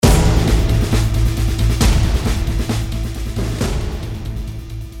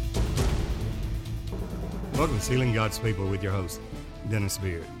Welcome to Sealing God's People with your host, Dennis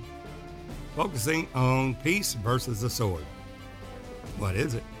Beard. Focusing on peace versus the sword. What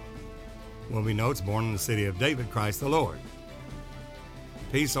is it? Well, we know it's born in the city of David, Christ the Lord.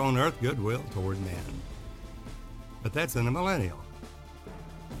 Peace on earth, goodwill toward man. But that's in the millennial.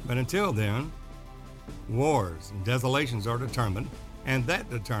 But until then, wars and desolations are determined, and that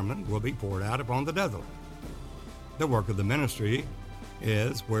determined will be poured out upon the desolate. The work of the ministry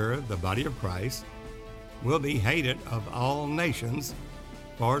is where the body of Christ will be hated of all nations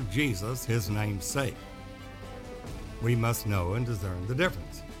for Jesus, his name's sake. We must know and discern the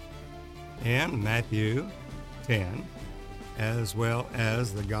difference. In Matthew 10, as well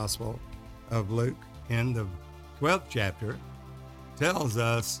as the Gospel of Luke in the 12th chapter, tells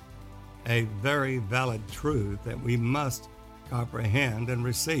us a very valid truth that we must comprehend and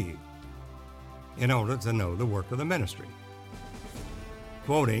receive in order to know the work of the ministry.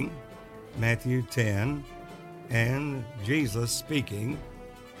 Quoting Matthew 10 and Jesus speaking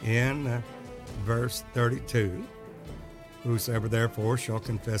in verse 32, "Whosoever therefore shall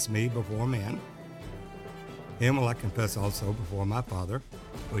confess me before men, him will I confess also before my Father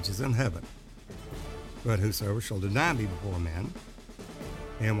which is in heaven. But whosoever shall deny me before men,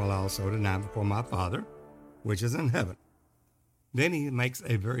 him will I also deny before my Father which is in heaven." Then he makes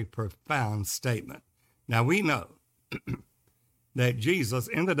a very profound statement. Now we know that Jesus,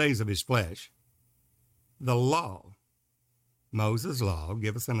 in the days of his flesh, the law, Moses' law,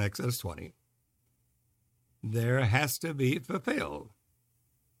 give us in Exodus 20, there has to be fulfilled.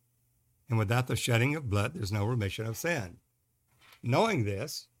 And without the shedding of blood, there's no remission of sin. Knowing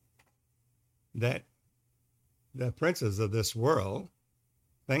this, that the princes of this world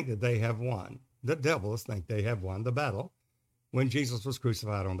think that they have won. The devils think they have won the battle when Jesus was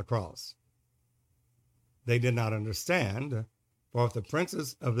crucified on the cross. They did not understand, for if the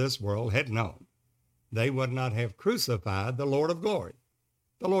princes of this world had known, they would not have crucified the Lord of glory,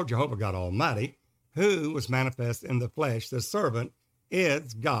 the Lord Jehovah God Almighty, who was manifest in the flesh. The servant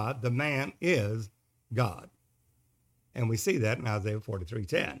is God, the man is God. And we see that in Isaiah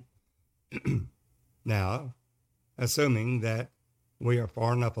 43:10. Now, assuming that we are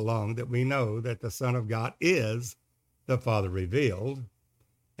far enough along that we know that the Son of God is the Father revealed,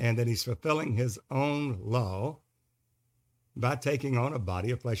 and that he's fulfilling his own law by taking on a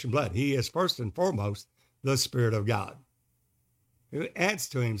body of flesh and blood. He is first and foremost the Spirit of God, who adds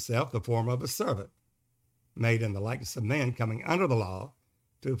to himself the form of a servant, made in the likeness of men, coming under the law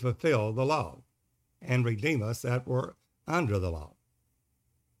to fulfill the law and redeem us that were under the law.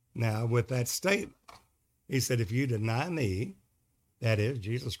 Now, with that statement, he said, if you deny me, that is,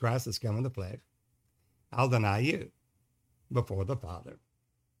 Jesus Christ has come in the flesh, I'll deny you before the Father,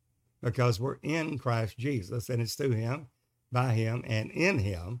 because we're in Christ Jesus, and it's through him, by him, and in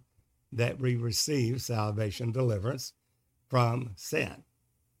him that we receive salvation, deliverance from sin,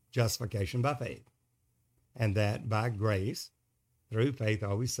 justification by faith, and that by grace, through faith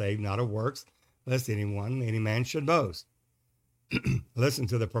are we saved, not of works, lest any man should boast. Listen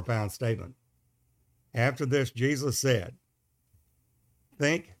to the profound statement. After this, Jesus said,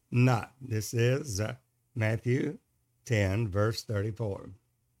 think not, this is Matthew 10, verse 34.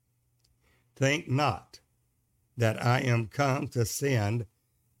 Think not that I am come to send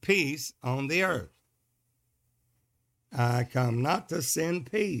peace on the earth. I come not to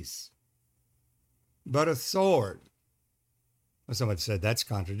send peace, but a sword. Somebody said that's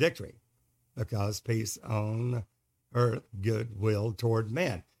contradictory, because peace on earth, goodwill toward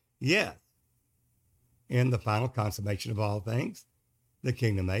men. Yes, in the final consummation of all things, the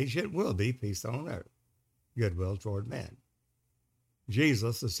kingdom age, it will be peace on earth, goodwill toward men.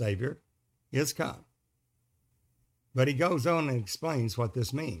 Jesus, the Savior, is come. But he goes on and explains what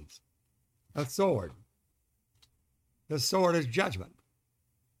this means. A sword. The sword is judgment.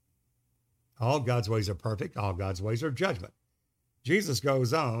 All God's ways are perfect. All God's ways are judgment. Jesus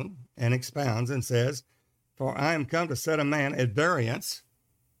goes on and expounds and says, for I am come to set a man at variance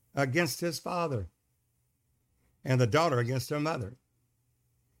against his father, and the daughter against her mother,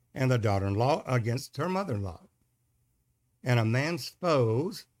 and the daughter-in-law against her mother-in-law. And a man's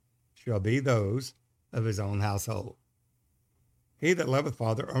foes shall be those of his own household. He that loveth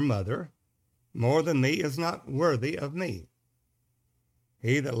father or mother more than me is not worthy of me.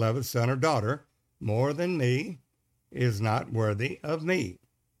 He that loveth son or daughter more than me is not worthy of me.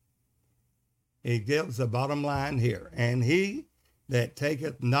 He gives the bottom line here. And he that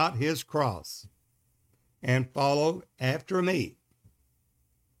taketh not his cross and follow after me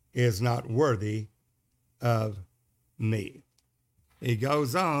is not worthy of me. He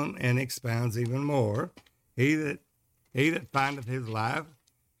goes on and expounds even more. He that findeth his life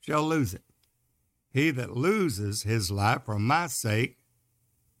shall lose it. He that loses his life for my sake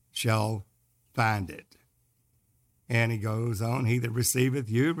shall find it. And he goes on, he that receiveth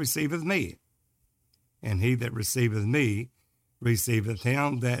you receiveth me. And he that receiveth me receiveth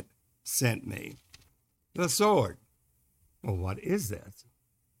him that sent me. The sword. Well, what is this?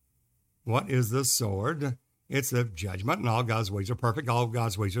 What is the sword? It's of judgment, and all God's ways are perfect. All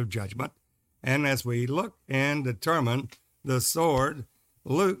God's ways are of judgment. And as we look and determine the sword,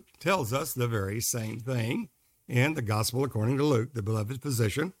 Luke tells us the very same thing in the Gospel according to Luke, the beloved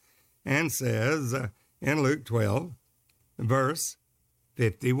physician, and says in Luke 12, verse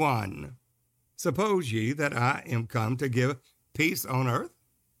 51, suppose ye that I am come to give peace on earth?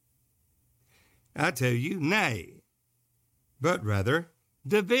 I tell you, nay, but rather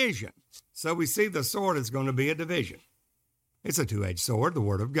division. So we see the sword is going to be a division. It's a two-edged sword, the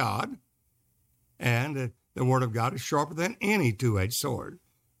Word of God. And the Word of God is sharper than any two-edged sword,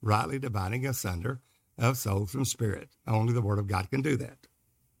 rightly dividing asunder of soul from spirit. Only the Word of God can do that.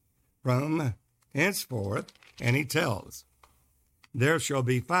 From henceforth, and he tells, there shall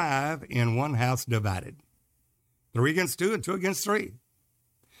be 5 in one house divided, 3 against 2 and 2 against 3.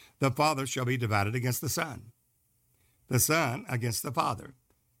 The father shall be divided against the son against the father,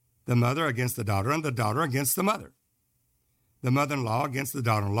 the mother against the daughter, and the daughter against the mother, the mother-in-law against the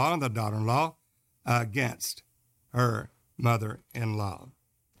daughter-in-law, and the daughter-in-law against her mother-in-law.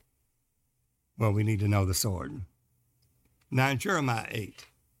 Well, we need to know the sword. Now, in Jeremiah 8,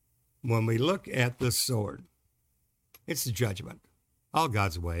 when we look at the sword, it's judgment. All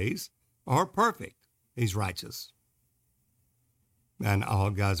God's ways are perfect. He's righteous. And all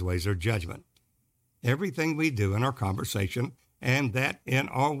God's ways are judgment. Everything we do in our conversation and that in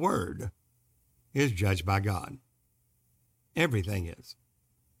our word is judged by God. Everything is.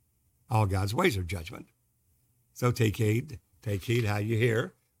 All God's ways are judgment. So take heed how you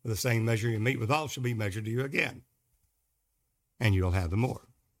hear. With the same measure you meet withal shall be measured to you again. And you'll have the more.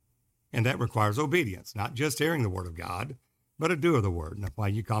 And that requires obedience, not just hearing the word of God, but a doer of the word. And that's why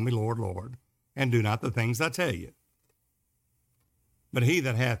you call me Lord, Lord, and do not the things I tell you. But he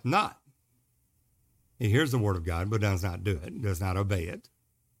that hath not, he hears the word of God, but does not do it, does not obey it,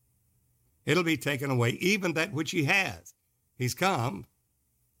 it'll be taken away, even that which he has. He's come,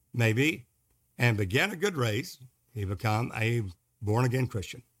 maybe, and began a good race. He become a born-again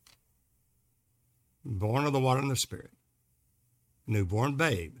Christian, born of the water and the Spirit, newborn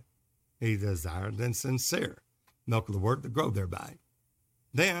babe. He desired and sincere milk of the word to grow thereby.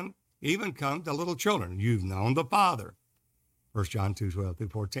 Then even come to little children. You've known the Father. 1 John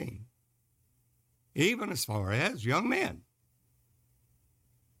 2:12-14. Even as far as young men.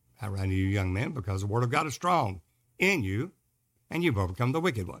 I write to you, young men, because the word of God is strong in you, and you've overcome the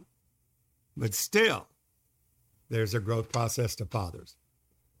wicked one. But still, there's a growth process to fathers.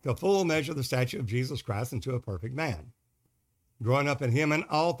 The full measure of the stature of Jesus Christ into a perfect man. Growing up in him in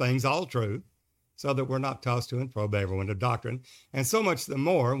all things, all truth, so that we're not tossed to and fro by every wind of doctrine. And so much the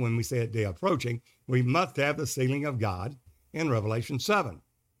more, when we say it day approaching, we must have the sealing of God in Revelation 7.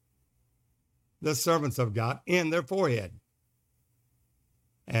 The servants of God in their forehead.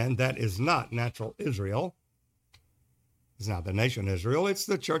 And that is not natural Israel. It's not the nation Israel. It's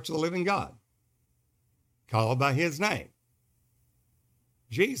the church of the living God, called by his name.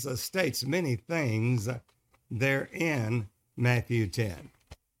 Jesus states many things there in Matthew 10.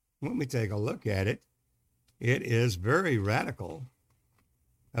 When we take a look at it, it is very radical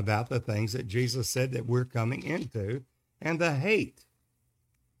about the things that Jesus said that we're coming into, and the hate,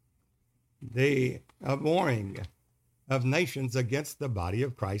 the abhorring of nations against the body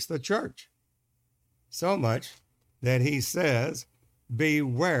of Christ, the church. So much that he says,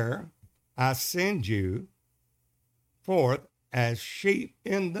 beware, I send you forth as sheep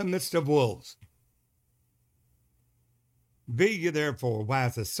in the midst of wolves. Be ye therefore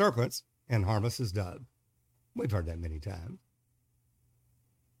wise as serpents and harmless as doves. We've heard that many times.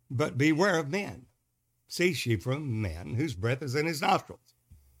 But beware of men. Cease ye from men whose breath is in his nostrils.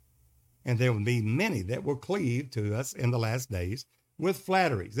 And there will be many that will cleave to us in the last days with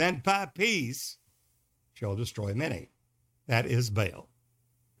flatteries, and by peace shall destroy many. That is Baal.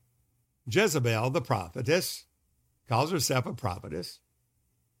 Jezebel, the prophetess, calls herself a prophetess,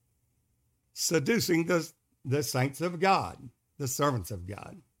 seducing the saints of God, the servants of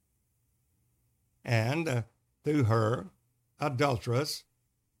God. And through her adulterous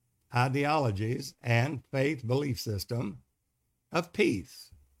ideologies and faith belief system of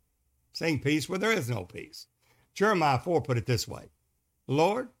peace, saying peace where there is no peace. Jeremiah 4 put it this way: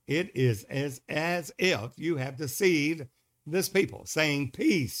 Lord, it is as if you have deceived this people, saying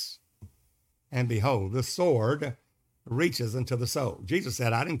peace. And behold, the sword reaches into the soul. Jesus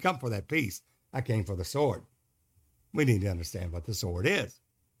said, I didn't come for that peace. I came for the sword. We need to understand what the sword is.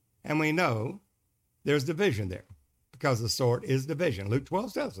 And we know there's division there because the sword is division. Luke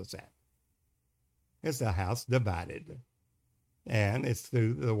 12 tells us that. It's a house divided, and it's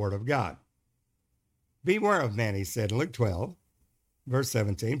through the word of God. Beware of man, he said in Luke 12, verse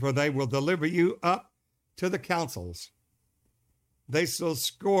 17, for they will deliver you up to the councils. They shall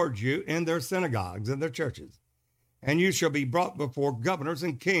scourge you in their synagogues and their churches, and you shall be brought before governors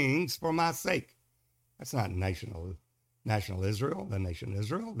and kings for my sake. That's not national Israel, the nation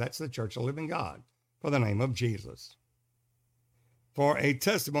Israel. That's the church of the living God, for the name of Jesus, for a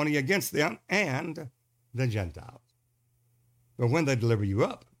testimony against them and the Gentiles. But when they deliver you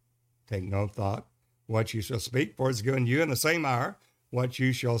up, take no thought what you shall speak, for it's given you in the same hour what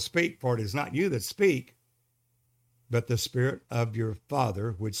you shall speak, for it is not you that speak, but the Spirit of your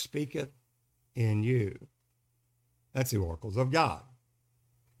Father which speaketh in you. That's the oracles of God.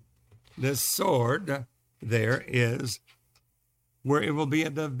 This sword there is where it will be a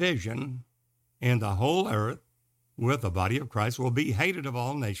division in the whole earth with the body of Christ, will be hated of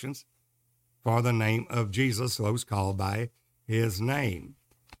all nations for the name of Jesus, those called by his name.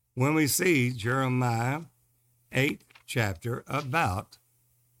 When we see Jeremiah 8th chapter about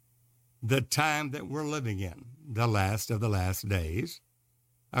the time that we're living in, the last of the last days,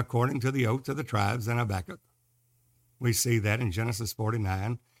 according to the oath of the tribes in Habakkuk, we see that in Genesis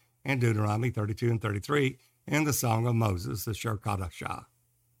 49 and Deuteronomy 32 and 33 in the Song of Moses, the Shir Kadashah.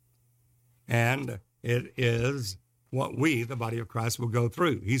 And it is what we, the body of Christ, will go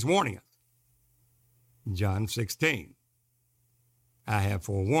through. He's warning us. John 16, I have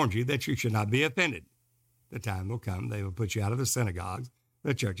forewarned you that you should not be offended. The time will come, they will put you out of the synagogues,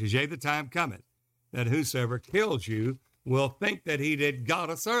 the churches. Yea, the time cometh, that whosoever kills you will think that he did God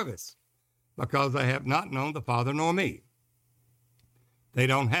a service, because they have not known the Father nor me. They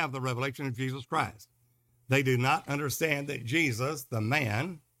don't have the revelation of Jesus Christ. They do not understand that Jesus, the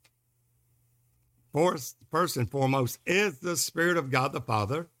man, first and foremost, is the Spirit of God, the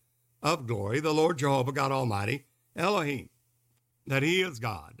Father of glory, the Lord Jehovah, God Almighty, Elohim, that he is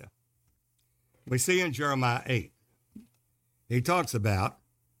God. We see in Jeremiah 8, he talks about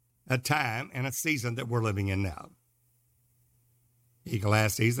a time and a season that we're living in now.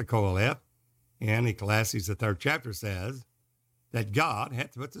 Ecclesiastes, the Qoheleth, in Ecclesiastes, the 3rd chapter, says that God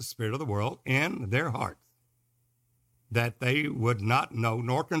hath put the spirit of the world in their hearts, that they would not know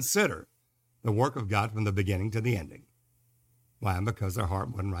nor consider the work of God from the beginning to the ending. Why? Because their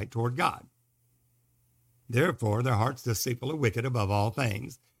heart wasn't right toward God. Therefore, their heart's deceitful and wicked above all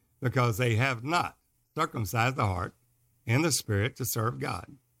things, because they have not circumcised the heart and the spirit to serve God.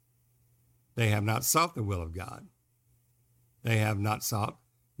 They have not sought the will of God. They have not sought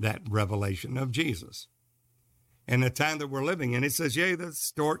that revelation of Jesus. And the time that we're living in, it says, yea, the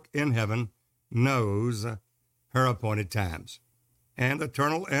stork in heaven knows her appointed times, and the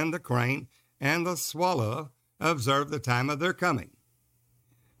turtle and the crane and the swallow observe the time of their coming.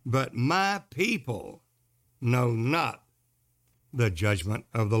 But my people know not the judgment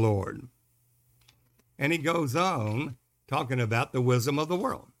of the Lord. And he goes on talking about the wisdom of the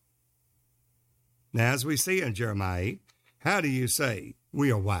world. Now, as we see in Jeremiah 8, how do you say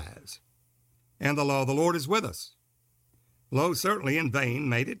we are wise? And the law of the Lord is with us. Lo, certainly in vain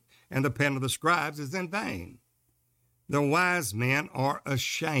made it, and the pen of the scribes is in vain. The wise men are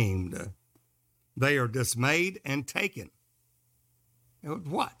ashamed. They are dismayed and taken.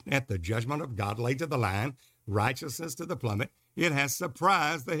 What? At the judgment of God laid to the line, righteousness to the plummet, it has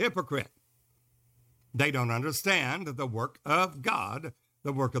surprised the hypocrite. They don't understand the work of God,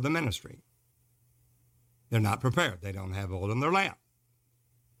 the work of the ministry. They're not prepared. They don't have oil in their lamp.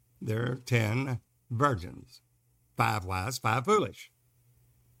 There are 10 virgins, 5 wise, 5 foolish.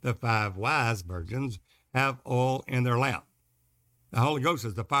 The 5 wise virgins have oil in their lamp. The Holy Ghost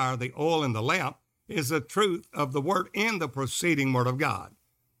is the fire. The oil in the lamp is the truth of the word in the proceeding word of God,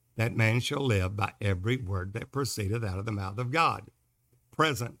 that man shall live by every word that proceedeth out of the mouth of God.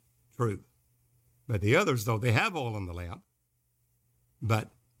 Present truth. But the others, though they have oil in the lamp, but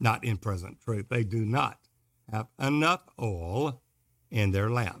not in present truth, they do not have enough oil in their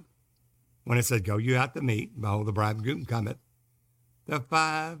lamp. When it says, go you out to meet, behold, the bridegroom cometh, the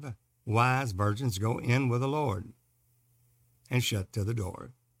 5 wise virgins go in with the Lord and shut to the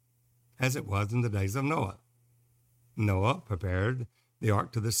door, as it was in the days of Noah. Noah prepared the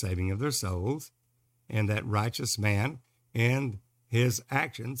ark to the saving of their souls, and that righteous man and his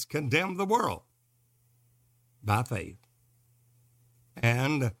actions condemned the world by faith.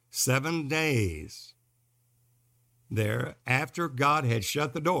 And 7 days there, after God had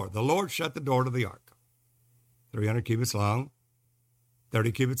shut the door, the Lord shut the door to the ark, 300 cubits long,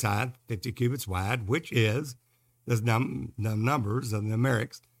 30 cubits high, 50 cubits wide, which is the numbers of the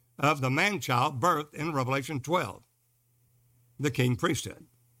numerics of the man-child birthed in Revelation 12, the king priesthood.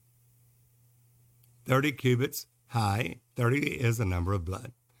 30 cubits high, 30 is the number of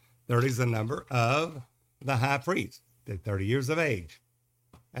blood. 30 is the number of the high priest, the 30 years of age.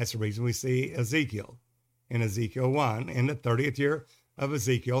 That's the reason we see Ezekiel in Ezekiel 1 in the 30th year of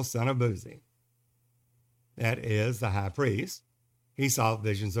Ezekiel, son of Buzi. That is the high priest. He saw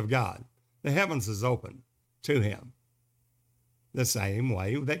visions of God. The heavens is open to him. The same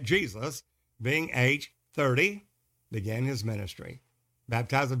way that Jesus, being age 30, began his ministry.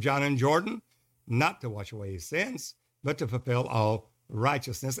 Baptized of John in Jordan, not to wash away his sins, but to fulfill all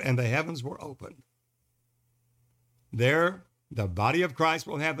righteousness, and the heavens were opened. There, the body of Christ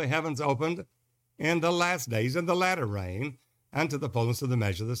will have the heavens opened in the last days, in the latter rain, unto the fullness of the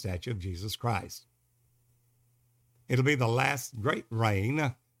measure of the stature of Jesus Christ. It'll be the last great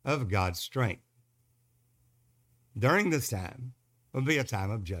reign of God's strength. During this time will be a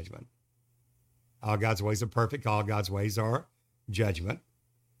time of judgment. All God's ways are perfect. All God's ways are judgment.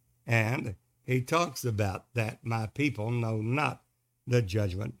 And he talks about that my people know not the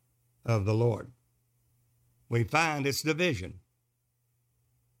judgment of the Lord. We find it's division.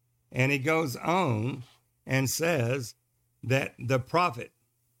 And he goes on and says that the prophet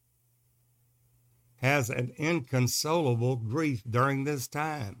has an inconsolable grief during this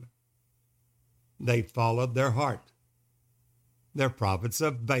time. They followed their heart. They're prophets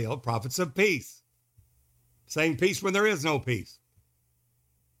of Baal, prophets of peace, saying peace when there is no peace.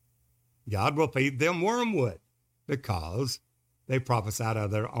 God will feed them wormwood because they prophesy out of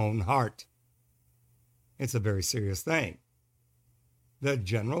their own heart. It's a very serious thing. The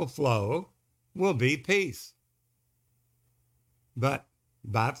general flow will be peace, but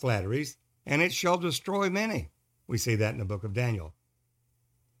by flatteries, and it shall destroy many. We see that in the book of Daniel.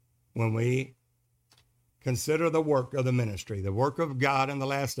 When we consider the work of the ministry, the work of God in the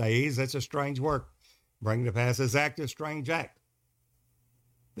last days, it's a strange work. Bring to pass his act, a strange act.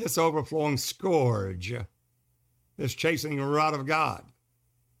 This overflowing scourge, this chastening rod of God,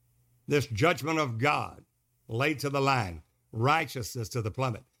 this judgment of God laid to the line, righteousness to the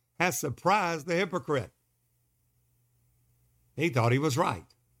plummet, has surprised the hypocrite. He thought he was right.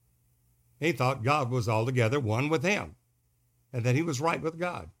 He thought God was altogether one with him and that he was right with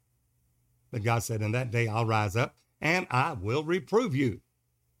God. But God said, in that day I'll rise up and I will reprove you.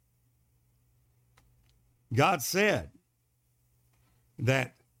 God said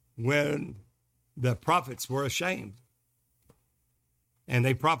that when the prophets were ashamed and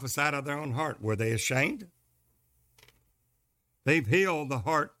they prophesied of their own heart, were they ashamed? They've healed the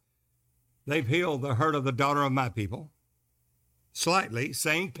heart. They've healed the hurt of the daughter of my people, slightly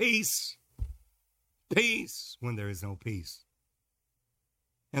saying peace. Peace when there is no peace.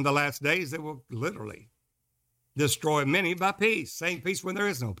 In the last days, they will literally destroy many by peace, saying peace when there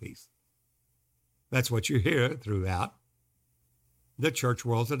is no peace. That's what you hear throughout the church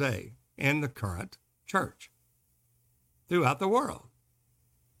world today, in the current church, throughout the world.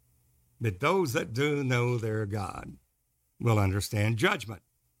 But those that do know their God will understand judgment,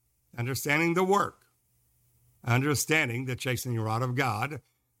 understanding the work, understanding the chastening rod of God,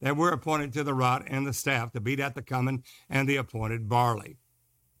 that we're appointed to the rod and the staff to beat at the coming and the appointed barley.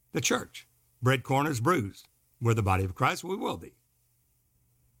 The church, bread corners bruised. We're the body of Christ, we will be.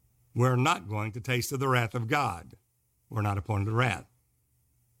 We're not going to taste of the wrath of God. We're not appointed to wrath.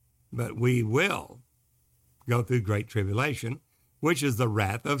 But we will go through great tribulation, which is the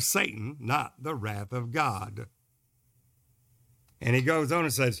wrath of Satan, not the wrath of God. And he goes on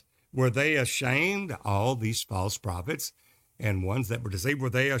and says, were they ashamed, all these false prophets and ones that were deceived, were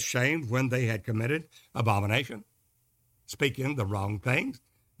they ashamed when they had committed abomination, speaking the wrong things,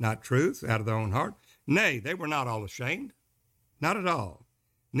 not truth, out of their own heart? Nay, they were not all ashamed, not at all.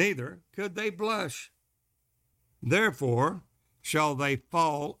 Neither could they blush. Therefore shall they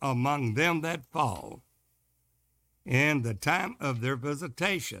fall among them that fall. In the time of their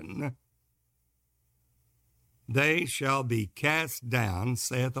visitation, they shall be cast down,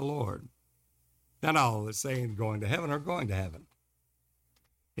 saith the Lord. Not all that say going to heaven are going to heaven.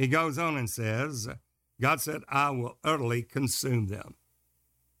 He goes on and says, God said, I will utterly consume them.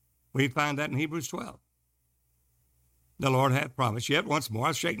 We find that in Hebrews 12. The Lord hath promised, yet once more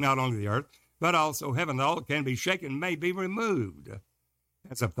I shake not only the earth, but also heaven. All that can be shaken may be removed.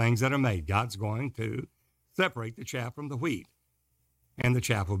 That's of things that are made. God's going to separate the chaff from the wheat, and the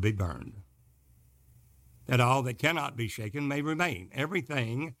chaff will be burned. That all that cannot be shaken may remain.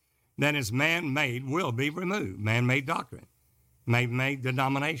 Everything that is man-made will be removed. Man-made doctrine, man-made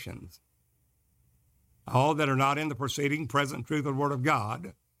denominations. all that are not in the preceding present truth of the Word of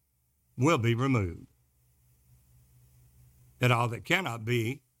God will be removed, that all that cannot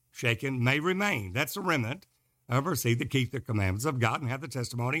be shaken may remain. That's the remnant of her seed that keep the commandments of God and have the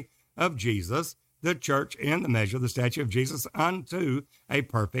testimony of Jesus, the church in the measure of the stature of Jesus unto a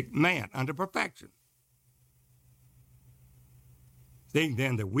perfect man, unto perfection. Seeing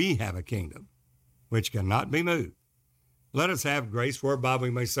then that we have a kingdom which cannot be moved, let us have grace whereby we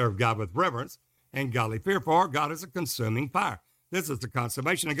may serve God with reverence and godly fear, for God is a consuming fire. This is the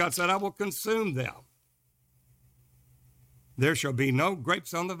consummation, and God said, I will consume them. There shall be no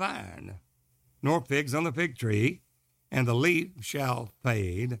grapes on the vine, nor figs on the fig tree, and the leaf shall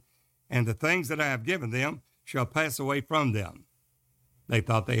fade, and the things that I have given them shall pass away from them. They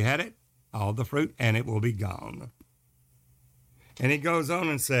thought they had it, all the fruit, and it will be gone. And he goes on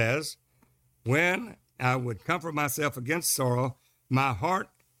and says, when I would comfort myself against sorrow, my heart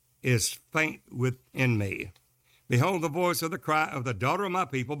is faint within me. Behold the voice of the cry of the daughter of my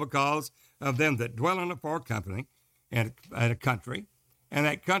people, because of them that dwell in a far company and a country, and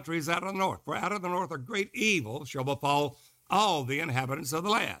that country is out of the north. For out of the north a great evil shall befall all the inhabitants of the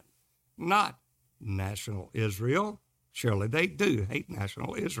land. Not national Israel. Surely they do hate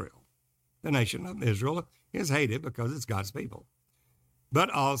national Israel. The nation of Israel is hated because it's God's people. But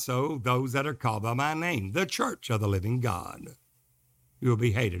also those that are called by my name, the church of the living God. You will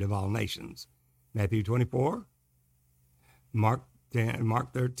be hated of all nations. Matthew 24, Mark 10,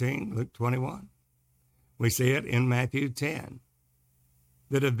 Mark 13, Luke 21. We see it in Matthew 10.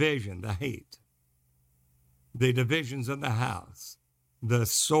 The division, the hate, the divisions of the house, the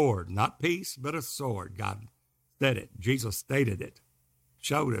sword, not peace, but a sword. God said it. Jesus stated it,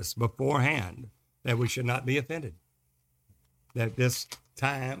 showed us beforehand that we should not be offended, that this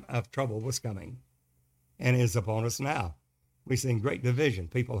time of trouble was coming and is upon us now. We've seen great division.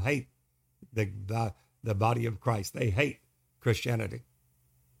 People hate the body of Christ. They hate Christianity.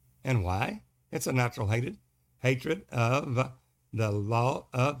 And why? It's a natural hatred of the law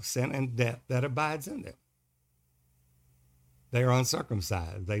of sin and death that abides in them. They are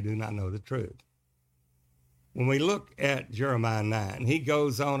uncircumcised. They do not know the truth. When we look at Jeremiah 9, he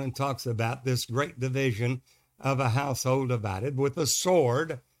goes on and talks about this great division of a household divided with a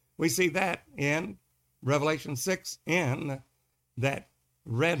sword. We see that in Revelation 6 in that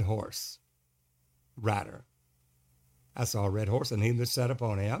red horse rider. I saw a red horse, and he that sat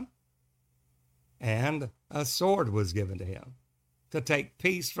upon him, and a sword was given to him to take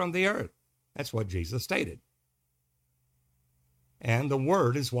peace from the earth. That's what Jesus stated. And the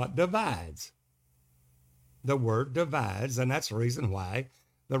word is what divides. The word divides, and that's the reason why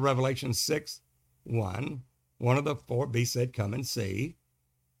the Revelation 6:1, one of the four beasts said, come and see.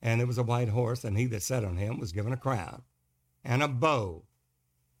 And there was a white horse, and he that sat on him was given a crown and a bow.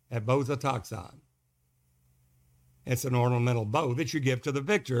 That bow's a toxon. It's an ornamental bow that you give to the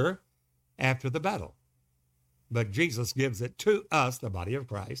victor after the battle. But Jesus gives it to us, the body of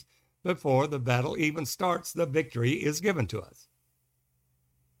Christ, before the battle even starts. The victory is given to us.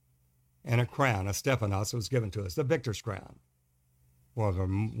 And a crown, a Stephanos, was given to us, the victor's crown. For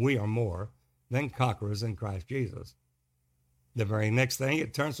we are more than conquerors in Christ Jesus. The very next thing,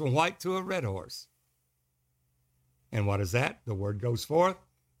 it turns from white to a red horse. And what is that? The word goes forth,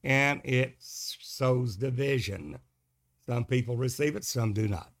 and it sows division. Some people receive it, some do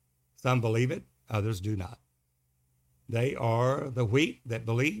not. Some believe it, others do not. They are the wheat that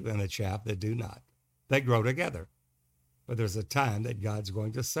believe and the chaff that do not. They grow together. But there's a time that God's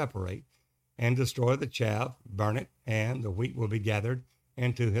going to separate and destroy the chaff, burn it, and the wheat will be gathered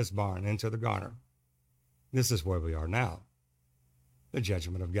into his barn, into the garner. This is where we are now. The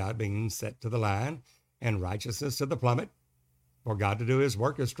judgment of God being set to the line and righteousness to the plummet. For God to do his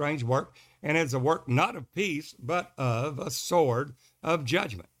work is strange work, and it's a work not of peace, but of a sword of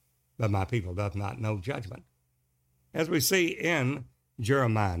judgment. But my people doth not know judgment. As we see in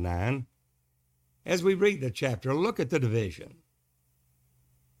Jeremiah 9, as we read the chapter, look at the division.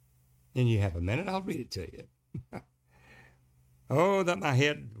 And you have a minute, I'll read it to you. Oh, that my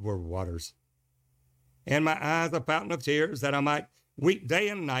head were waters, and my eyes a fountain of tears, that I might weep day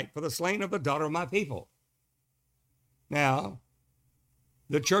and night for the slain of the daughter of my people. Now,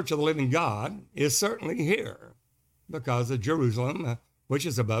 the church of the living God is certainly here, because of Jerusalem, which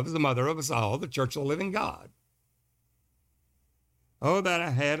is above, is the mother of us all, the church of the living God. Oh, that I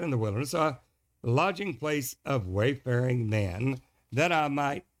had in the wilderness a lodging place of wayfaring men, that I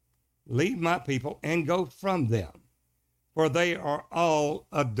might leave my people and go from them. For they are all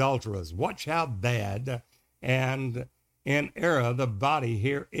adulterers. Watch how bad and in error the body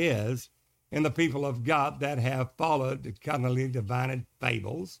here is in the people of God that have followed cunningly divined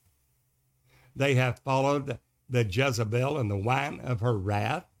fables, they have followed the Jezebel and the wine of her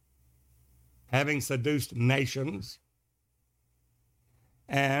wrath, having seduced nations,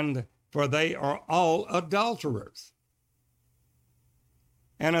 and for they are all adulterers,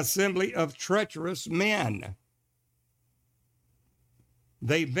 an assembly of treacherous men.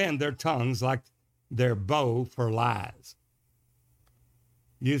 They bend their tongues like their bow for lies.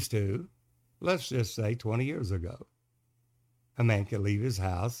 Used to, let's just say 20 years ago, a man could leave his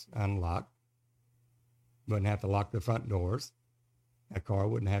house unlocked, wouldn't have to lock the front doors. A car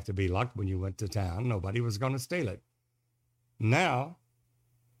wouldn't have to be locked when you went to town. Nobody was going to steal it. Now,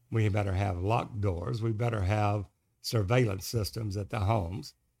 we better have locked doors. We better have surveillance systems at the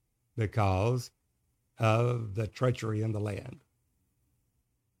homes because of the treachery in the land.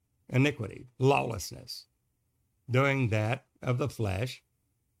 Iniquity, lawlessness, doing that of the flesh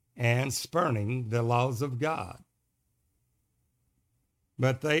and spurning the laws of God.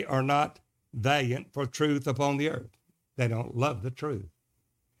 But they are not valiant for truth upon the earth. They don't love the truth.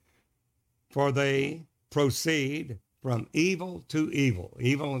 For they proceed from evil to evil,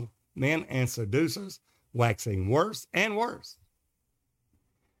 evil men and seducers, waxing worse and worse.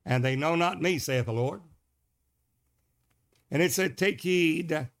 And they know not me, saith the Lord. And it said, take ye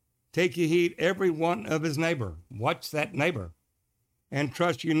heed every one of his neighbor. Watch that neighbor. And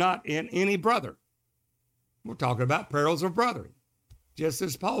trust you not in any brother. We're talking about perils of brethren, just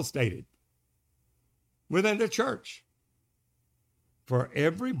as Paul stated, within the church. For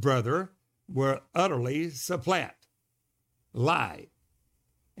every brother will utterly supplant, lie,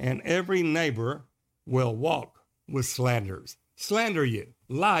 and every neighbor will walk with slanders, slander you,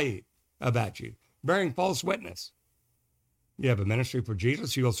 lie about you, bearing false witness. You have a ministry for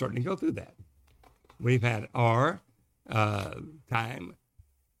Jesus, you'll certainly go through that. We've had our time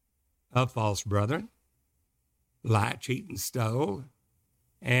of false brethren, lie, cheat, and stole,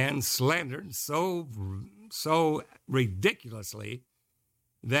 and slandered so ridiculously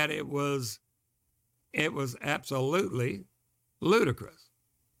that it was absolutely ludicrous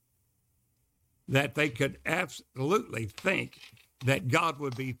that they could absolutely think that God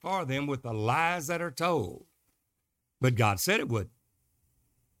would be for them with the lies that are told. But God said it would.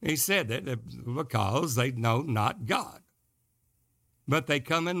 He said that because they know not God. But they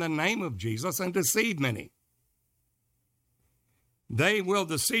come in the name of Jesus and deceive many. They will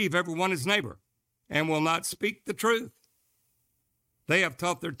deceive everyone his neighbor and will not speak the truth. They have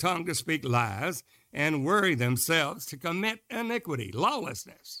taught their tongue to speak lies and worry themselves to commit iniquity,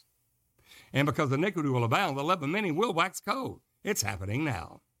 lawlessness. And because iniquity will abound, the love of many will wax cold. It's happening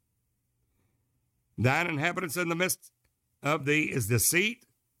now. Thine inhabitants in the midst of thee is deceit.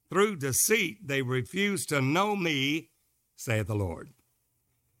 Through deceit they refuse to know me, saith the Lord.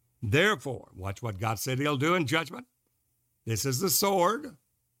 Therefore, watch what God said he'll do in judgment. This is the sword.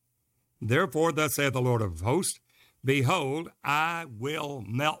 Therefore, thus saith the Lord of hosts, behold, I will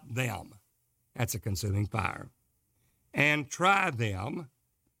melt them. That's a consuming fire. And try them,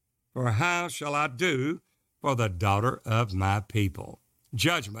 for how shall I do for the daughter of my people?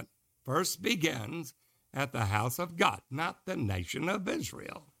 Judgment first begins at the house of God, not the nation of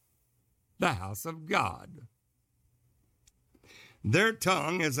Israel. The house of God. Their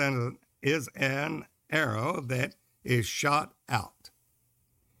tongue is an arrow that is shot out.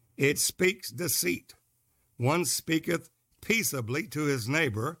 It speaks deceit. One speaketh peaceably to his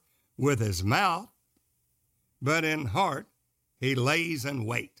neighbor with his mouth, but in heart he lays in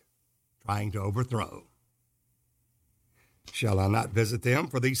wait, trying to overthrow. Shall I not visit them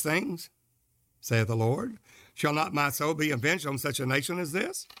for these things, saith the Lord? Shall not my soul be avenged on such a nation as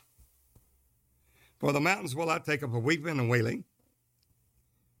this? For the mountains will I take up a weeping and wailing,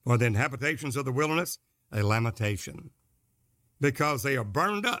 for the habitations of the wilderness a lamentation, because they are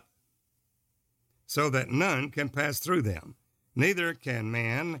burned up, so that none can pass through them, neither can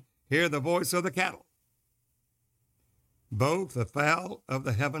man hear the voice of the cattle. Both the fowl of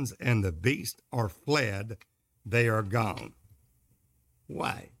the heavens and the beast are fled, they are gone.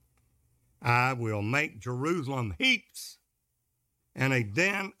 Why? I will make Jerusalem heaps and a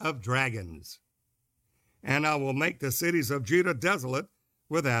den of dragons, and I will make the cities of Judah desolate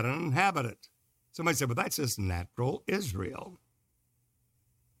without an inhabitant. Somebody said, but that's just natural Israel.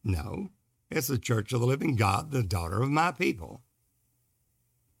 No, it's the church of the living God, the daughter of my people.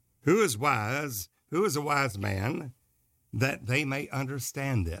 Who is wise? Who is a wise man that they may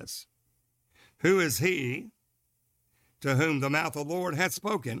understand this? Who is he to whom the mouth of the Lord hath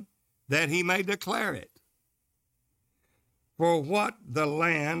spoken, that he may declare it? For what the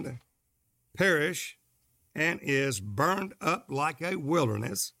land perish and is burned up like a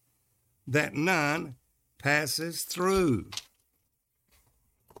wilderness, that none passes through.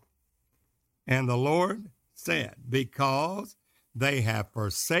 And the Lord said, because they have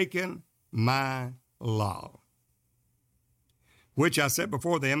forsaken my law, which I set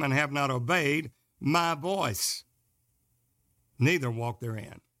before them, and have not obeyed my voice, neither walk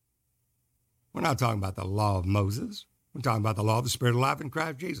therein. We're not talking about the law of Moses. We're talking about the law of the Spirit of life in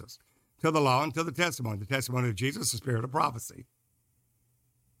Christ Jesus. To the law and to the testimony of Jesus, the Spirit of prophecy.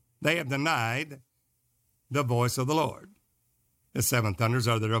 They have denied the voice of the Lord. The seven thunders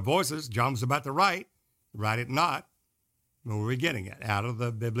are their voices. John was about to write it not. Where were we getting it? Out of the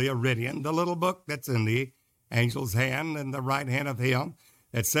Biblia Iridian, the little book that's in the angel's hand and the right hand of him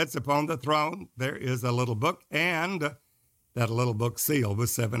that sits upon the throne. There is a little book, and that little book sealed with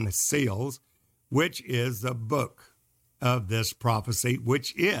 7 seals, which is the book of this prophecy,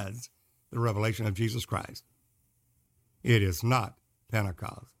 which is the revelation of Jesus Christ. It is not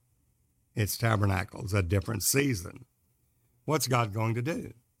Pentecost. It's Tabernacles, a different season. What's God going to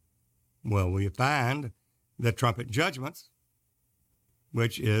do? Well, we find the trumpet judgments,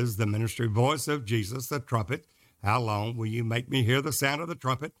 which is the ministry voice of Jesus, the trumpet. How long will you make me hear the sound of the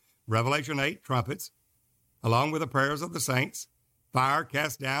trumpet? Revelation 8, trumpets, along with the prayers of the saints, fire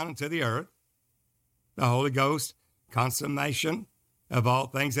cast down into the earth, the Holy Ghost, consummation of all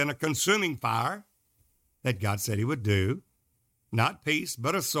things, and a consuming fire that God said he would do, not peace,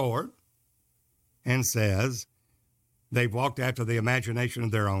 but a sword, and says they've walked after the imagination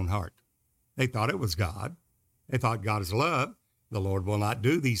of their own heart. They thought it was God. They thought God is love. The Lord will not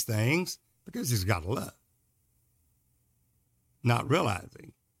do these things because he's got love. Not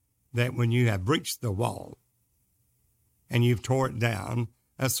realizing that when you have breached the wall and you've tore it down,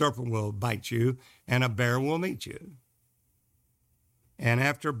 a serpent will bite you and a bear will meet you. And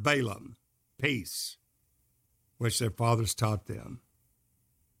after Balaam, peace, which their fathers taught them.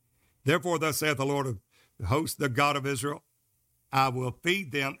 Therefore, thus saith the Lord of hosts, the God of Israel, I will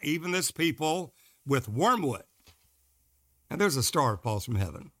feed them, even this people, with wormwood. And there's a star that falls from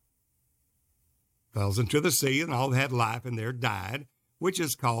heaven. Falls into the sea, and all that had life in there died, which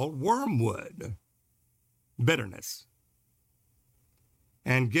is called wormwood, bitterness.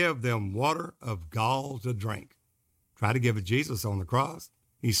 And give them water of gall to drink. Try to give it Jesus on the cross.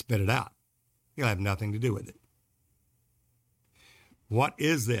 He spit it out. He'll have nothing to do with it. What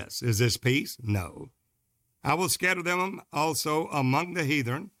is this? Is this peace? No. I will scatter them also among the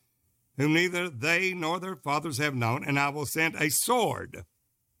heathen, whom neither they nor their fathers have known, and I will send a sword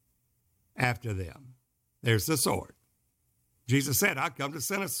after them. There's the sword. Jesus said, I come to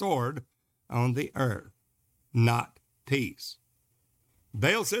send a sword on the earth, not peace.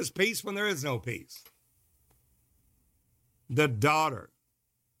 Baal says peace when there is no peace. The daughter,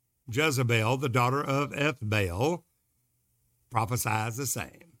 Jezebel, the daughter of Ethbaal, prophesies the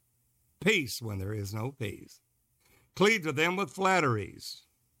same. Peace when there is no peace. Cleave to them with flatteries.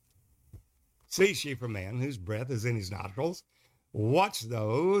 Cease ye from man whose breath is in his nostrils. Watch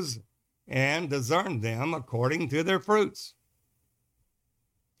those and discern them according to their fruits.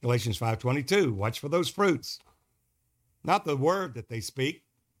 Galatians 5:22, watch for those fruits. Not the word that they speak.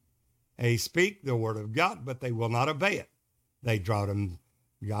 They speak the word of God, but they will not obey it. They draw them,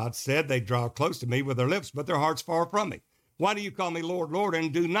 God said, they draw close to me with their lips, but their heart's far from me. Why do you call me Lord, Lord,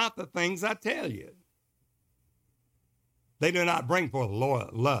 and do not the things I tell you? They do not bring forth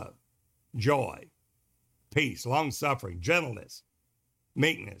love, joy, peace, long-suffering, gentleness,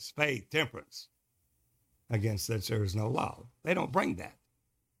 meekness, faith, temperance. Against such there is no law. They don't bring that.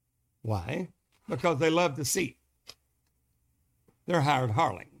 Why? Because they love deceit. They're hired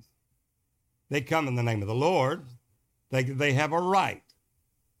harlings. They come in the name of the Lord. They have a right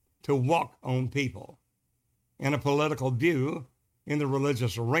to walk on people in a political view in the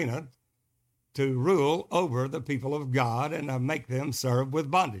religious arena to rule over the people of God and make them serve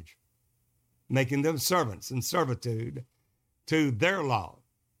with bondage, making them servants in servitude to their law,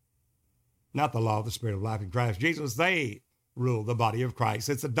 not the law of the Spirit of life in Christ Jesus. They rule the body of Christ.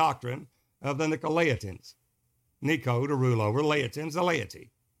 It's a doctrine of the Nicolaitans. Nico to rule over, Laitans the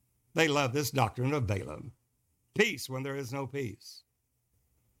laity. They love this doctrine of Balaam. Peace when there is no peace.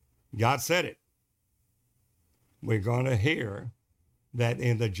 God said it. We're going to hear that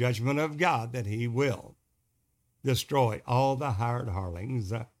in the judgment of God that he will destroy all the hired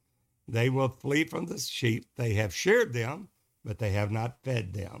harlings. They will flee from the sheep. They have sheared them, but they have not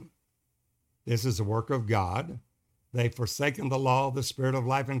fed them. This is the work of God. They've forsaken the law of the Spirit of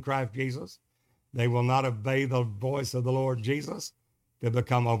life in Christ Jesus. They will not obey the voice of the Lord Jesus to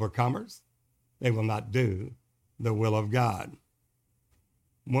become overcomers. They will not do the will of God.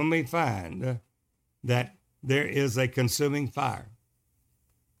 When we find that there is a consuming fire,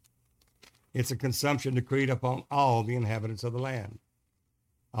 it's a consumption decreed upon all the inhabitants of the land.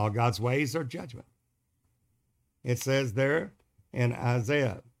 All God's ways are judgment. It says there in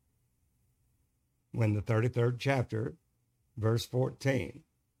Isaiah, when the 33rd chapter, verse 14.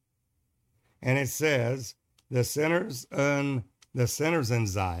 And it says, the sinners in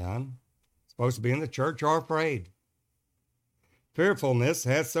Zion, supposed to be in the church, are afraid. Fearfulness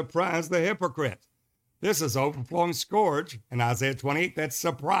has surprised the hypocrite. This is overflowing scourge in Isaiah 28 that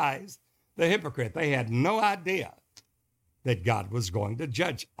surprised the hypocrite. They had no idea that God was going to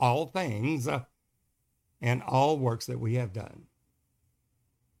judge all things and all works that we have done.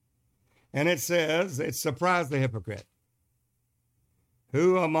 And it says, it surprised the hypocrite.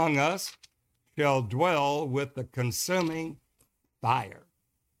 Who among us shall dwell with the consuming fire?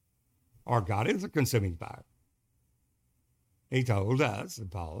 Our God is a consuming fire. He told us,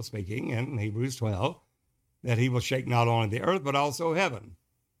 Paul speaking in Hebrews 12, that he will shake not only the earth, but also heaven.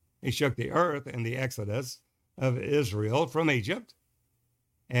 He shook the earth in the exodus of Israel from Egypt,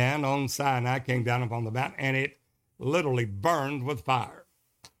 and on Sinai came down upon the mountain, and it literally burned with fire.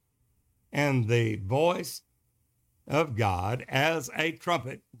 And the voice of God as a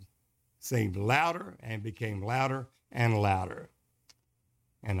trumpet seemed louder and became louder and louder.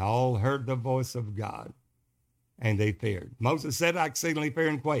 And all heard the voice of God, and they feared. Moses said, I exceedingly fear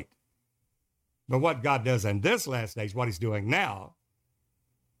and quake. But what God does in this last days, what he's doing now,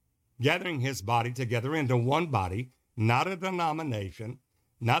 gathering his body together into one body, not a denomination,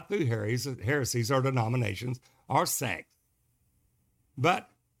 not through heresies or denominations or sects, but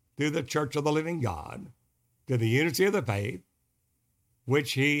through the church of the living God, to the unity of the faith,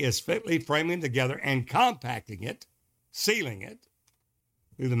 which he is fitly framing together and compacting it, sealing it,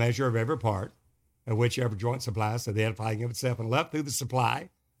 through the measure of every part, of which every joint supplies to the edifying of itself, and left through the supply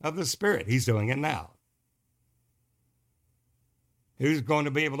of the Spirit. He's doing it now. Who's going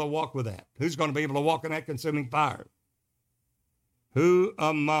to be able to walk with that? Who's going to be able to walk in that consuming fire? Who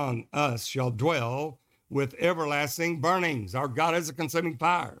among us shall dwell with everlasting burnings? Our God is a consuming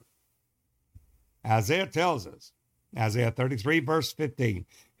fire. Isaiah tells us, Isaiah 33, verse 15,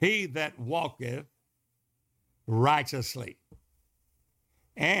 he that walketh righteously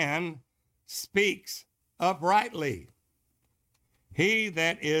and speaks uprightly, he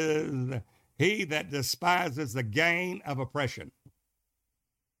that despises the gain of oppression,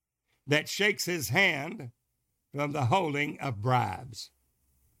 that shakes his hand from the holding of bribes,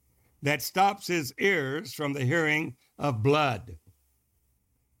 that stops his ears from the hearing of blood,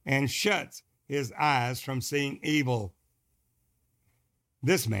 and shuts his eyes from seeing evil.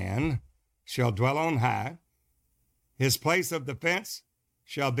 This man shall dwell on high. His place of defense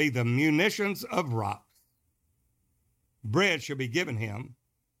shall be the munitions of rocks. Bread shall be given him.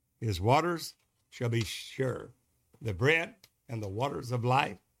 His waters shall be sure. The bread and the waters of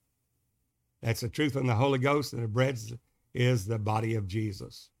life. That's the truth in the Holy Ghost, and the bread is the body of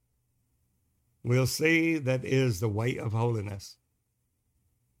Jesus. We'll see that is the way of holiness.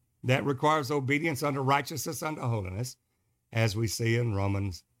 That requires obedience unto righteousness, unto holiness, as we see in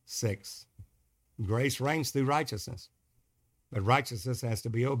Romans 6. Grace reigns through righteousness, but righteousness has to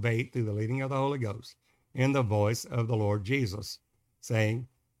be obeyed through the leading of the Holy Ghost in the voice of the Lord Jesus, saying,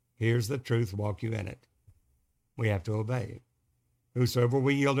 here's the truth, walk you in it. We have to obey. Whosoever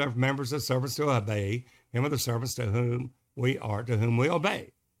we yield our members as servants to obey, him are the servants to whom we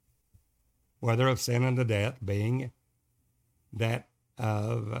obey, whether of sin unto death, being that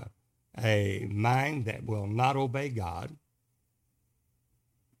of a mind that will not obey God.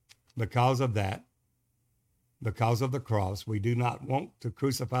 Because of that, because of the cross, we do not want to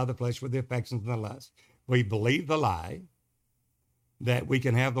crucify the flesh with the affections and the lust. We believe the lie that we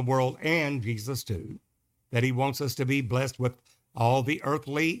can have the world and Jesus too, that he wants us to be blessed with all the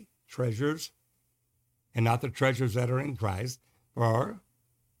earthly treasures and not the treasures that are in Christ. For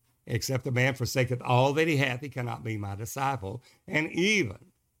except a man forsaketh all that he hath, he cannot be my disciple. And even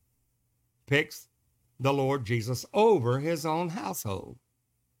picks the Lord Jesus over his own household.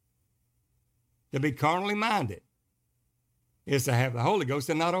 To be carnally minded is to have the Holy Ghost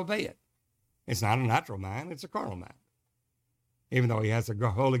and not obey it. It's not a natural mind, it's a carnal mind. Even though he has the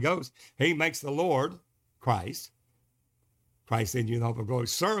Holy Ghost, he makes the Lord, Christ in you, the hope of glory,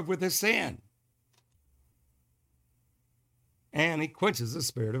 serve with his sin. And he quenches the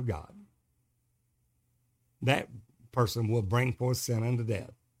Spirit of God. That person will bring forth sin unto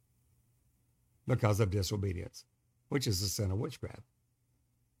death because of disobedience, which is the sin of witchcraft.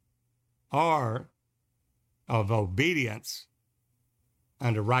 Or of obedience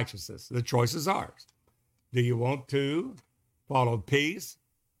unto righteousness. The choice is ours. Do you want to follow peace,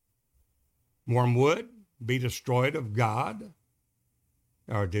 wormwood, be destroyed of God?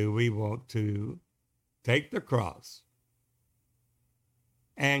 Or do we want to take the cross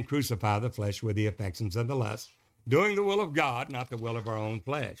and crucify the flesh with the affections and the lusts, doing the will of God, not the will of our own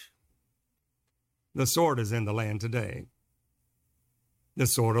flesh. The sword is in the land today. The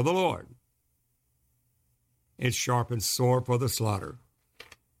sword of the Lord. It's sharp and sore for the slaughter.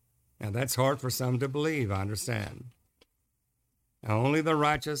 Now, that's hard for some to believe, I understand. Only the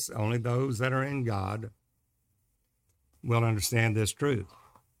righteous, only those that are in God will understand this truth.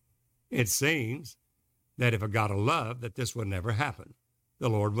 It seems that if a God of love, that this would never happen. The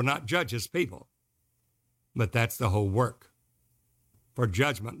Lord would not judge his people. But that's the whole work. For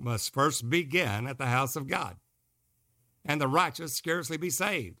judgment must first begin at the house of God, and the righteous scarcely be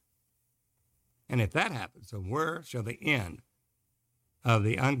saved. And if that happens, then where shall the end of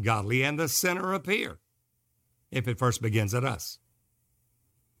the ungodly and the sinner appear? If it first begins at us.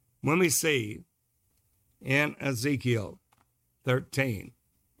 When we see in Ezekiel 13,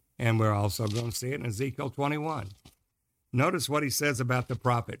 and we're also going to see it in Ezekiel 21, notice what he says about the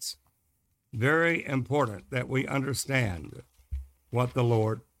prophets. Very important that we understand what the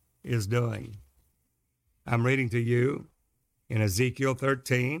Lord is doing. I'm reading to you in Ezekiel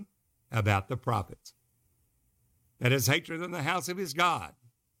 13 about the prophets. That is hatred in the house of his God,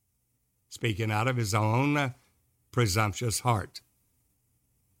 speaking out of his own presumptuous heart.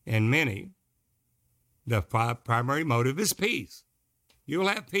 And many, the primary motive is peace. You'll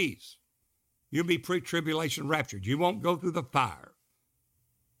have peace. You'll be pre-tribulation raptured. You won't go through the fire.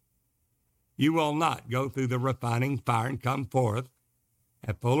 You will not go through the refining fire and come forth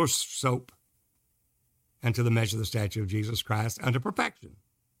at full of soap unto the measure of the stature of Jesus Christ unto perfection.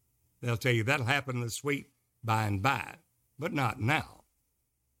 They'll tell you that'll happen in the sweet by and by, but not now.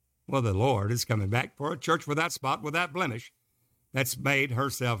 Well, the Lord is coming back for a church without spot, without blemish, that's made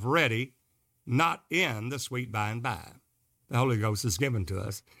herself ready, not in the sweet by and by. The Holy Ghost is given to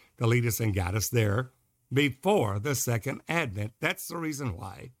us to lead us and guide us there before the second advent. That's the reason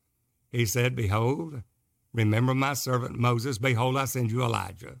why he said, behold, remember my servant Moses, behold, I send you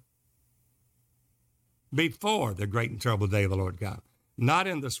Elijah. Before the great and terrible day of the Lord God, not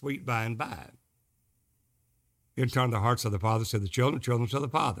in the sweet by and by. He'll turn the hearts of the fathers to the children, children to the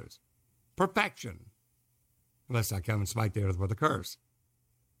fathers. Perfection. Unless I come and smite the earth with a curse.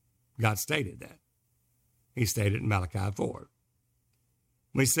 God stated that. He stated in Malachi 4.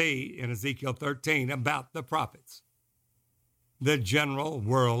 We see in Ezekiel 13 about the prophets. The general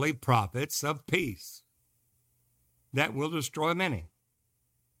worldly prophets of peace that will destroy many.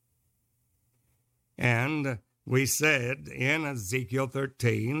 And we said in Ezekiel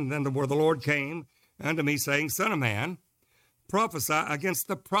 13, then the word of the Lord came unto me, saying, Son of man, prophesy against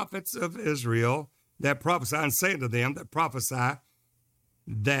the prophets of Israel that prophesy, and say unto them that prophesy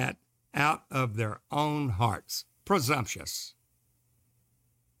that out of their own hearts, presumptuous.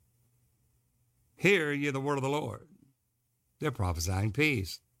 Hear ye the word of the Lord. They're prophesying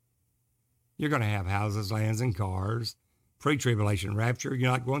peace. You're going to have houses, lands, and cars, pre-tribulation rapture.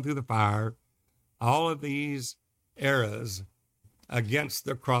 You're not going through the fire. All of these eras against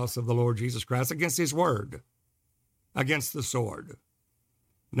the cross of the Lord Jesus Christ, against his word, against the sword.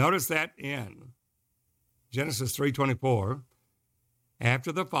 Notice that in Genesis 3:24,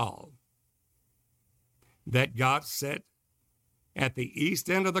 after the fall, that God set at the east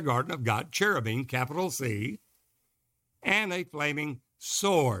end of the garden of God, cherubim, capital C, and a flaming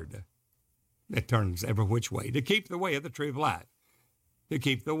sword that turns every which way to keep the way of the tree of life. To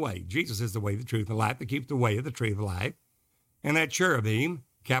keep the way. Jesus is the way, the truth, and the life, to keep the way of the tree of life. And that cherubim,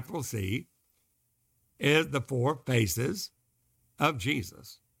 capital C, is the four faces of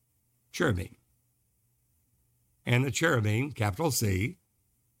Jesus. Cherubim. And the cherubim, capital C,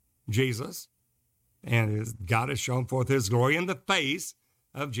 Jesus, and God has shown forth his glory in the face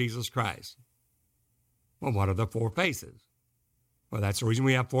of Jesus Christ. Well, what are the four faces? Well, that's the reason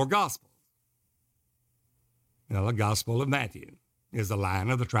we have four gospels. Now, the Gospel of Matthew is the Lion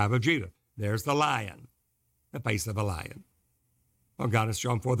of the tribe of Judah. There's the lion, the face of a lion. Well, God has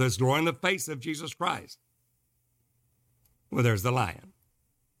shown forth his glory in the face of Jesus Christ. Well, there's the lion.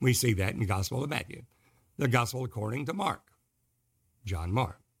 We see that in the Gospel of Matthew. The Gospel according to Mark, John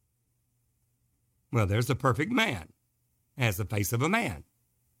Mark. Well, there's the perfect man, has the face of a man.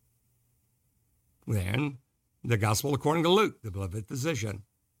 Then the Gospel according to Luke, the beloved physician.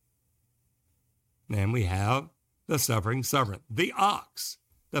 Then we have the suffering servant, the ox,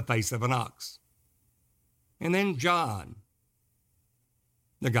 the face of an ox. And then John,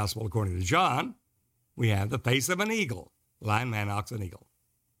 the Gospel according to John, we have the face of an eagle, lion, man, ox, and eagle.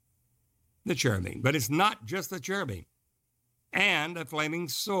 The cherubim, but it's not just the cherubim, and a flaming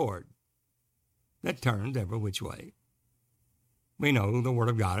sword that turns every which way. We know the Word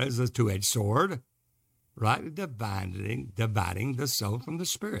of God is a two-edged sword, rightly dividing the soul from the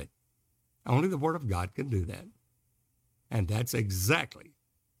spirit. Only the Word of God can do that. And that's exactly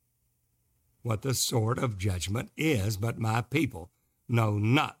what the sword of judgment is. But my people know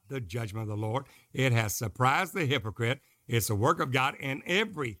not the judgment of the Lord. It has surprised the hypocrite. It's the work of God, and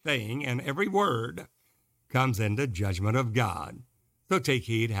everything and every word comes into judgment of God. So take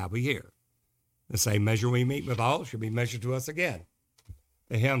heed how we hear. The same measure we meet withal shall be measured to us again.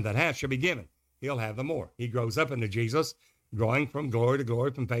 To him that hath shall be given. He'll have the more. He grows up into Jesus, growing from glory to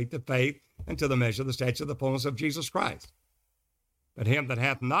glory, from faith to faith, until the measure of the stature of the fullness of Jesus Christ. But him that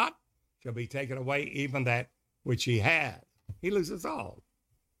hath not shall be taken away even that which he had. He loses all.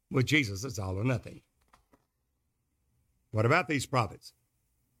 With Jesus, it's all or nothing. What about these prophets?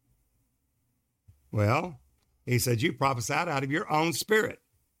 Well, he said, you prophesied out of your own spirit.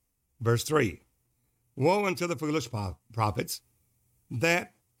 Verse 3, woe unto the foolish prophets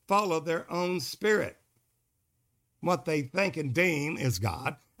that follow their own spirit. What they think and deem is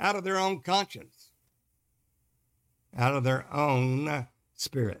God out of their own conscience, out of their own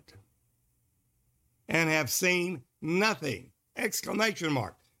spirit, and have seen nothing. Exclamation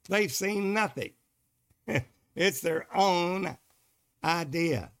mark. They've seen nothing. It's their own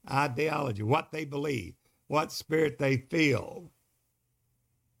ideology, what they believe, what spirit they feel.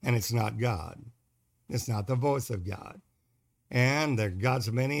 And it's not God. It's not the voice of God. And they're gods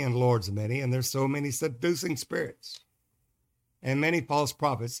of many and lords of many, and there's so many seducing spirits. And many false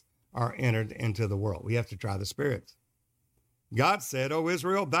prophets are entered into the world. We have to try the spirits. God said, O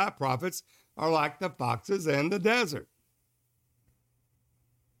Israel, thy prophets are like the foxes in the desert.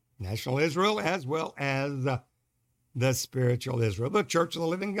 National Israel as well as the spiritual Israel, the church of the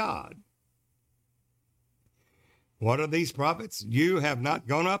living God. What are these prophets? You have not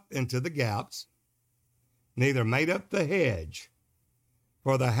gone up into the gaps, neither made up the hedge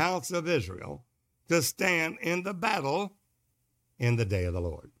for the house of Israel to stand in the battle in the day of the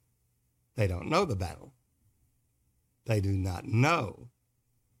Lord. They don't know the battle. They do not know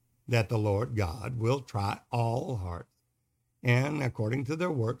that the Lord God will try all hearts, and according to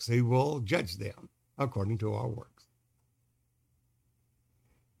their works, he will judge them according to our works.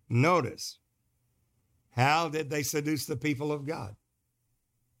 Notice, how did they seduce the people of God?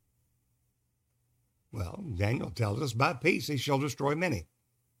 Well, Daniel tells us, by peace he shall destroy many.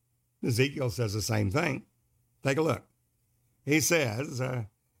 Ezekiel says the same thing. Take a look. He says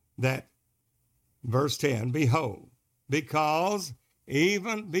that, verse 10, behold,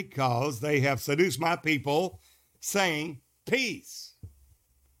 even because they have seduced my people, saying, peace,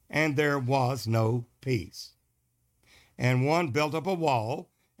 and there was no peace. And one built up a wall,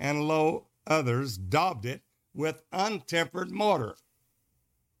 and lo, others daubed it with untempered mortar.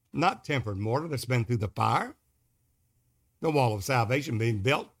 Not tempered mortar that's been through the fire. The wall of salvation being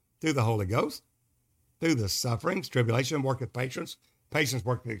built through the Holy Ghost, through the sufferings, tribulation worketh patience, patience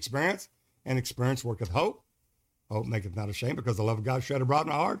worketh experience, and experience worketh hope. Hope maketh not ashamed, because the love of God shed abroad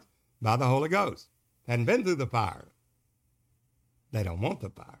in our hearts by the Holy Ghost. Hadn't been through the fire. They don't want the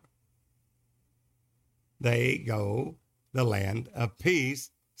fire. They go the land of peace,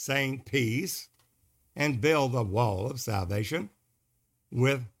 saying peace, and build a wall of salvation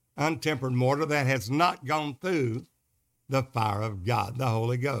with untempered mortar that has not gone through the fire of God, the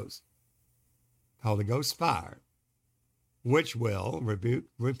Holy Ghost. Holy Ghost fire, which will rebuke,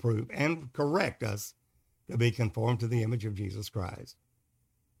 reprove, and correct us to be conformed to the image of Jesus Christ.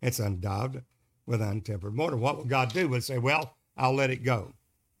 It's undaubed with untempered mortar. What will God do? We'll say, well, I'll let it go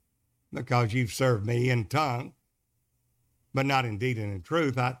because you've served me in tongue, but not in deed and in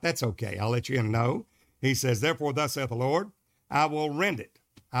truth. That's okay. I'll let you know. He says, therefore, thus saith the Lord, I will rend it.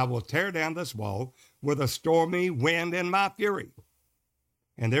 I will tear down this wall with a stormy wind in my fury.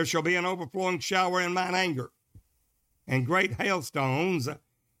 And there shall be an overflowing shower in mine anger, and great hailstones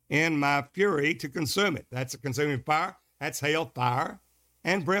in my fury to consume it. That's a consuming fire. That's hail, fire,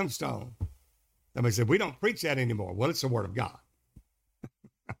 and brimstone. Somebody said, we don't preach that anymore. Well, it's the word of God.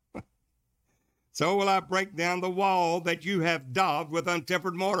 So will I break down the wall that you have daubed with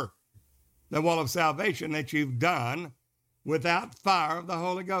untempered mortar, the wall of salvation that you've done without fire of the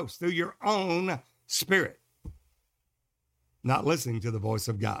Holy Ghost, through your own spirit, not listening to the voice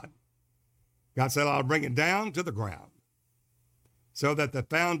of God. God said, I'll bring it down to the ground, so that the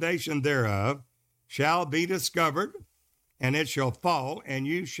foundation thereof shall be discovered, and it shall fall, and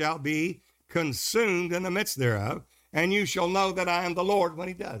you shall be consumed in the midst thereof, and you shall know that I am the Lord when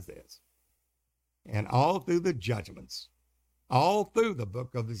he does this. And all through the judgments, all through the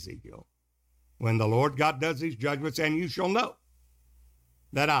book of Ezekiel, when the Lord God does these judgments, and you shall know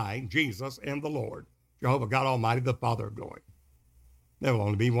that I, Jesus, am the Lord, Jehovah God Almighty, the Father of glory. There will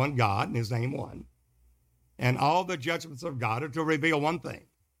only be one God, and his name one. And all the judgments of God are to reveal one thing,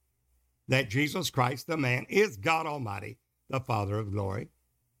 that Jesus Christ, the man, is God Almighty, the Father of glory.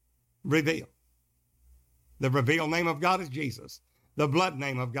 Reveal. The revealed name of God is Jesus. The blood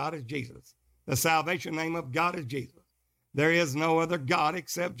name of God is Jesus. The salvation name of God is Jesus. There is no other God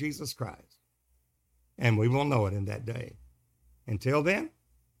except Jesus Christ. And we will know it in that day. Until then,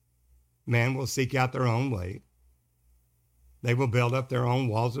 man will seek out their own way. They will build up their own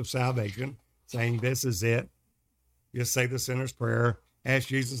walls of salvation, saying, this is it. Just say the sinner's prayer. Ask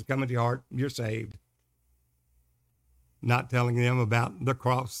Jesus to come into your heart. You're saved. Not telling them about the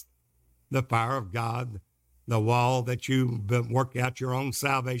cross, the fire of God, the wall that you work out your own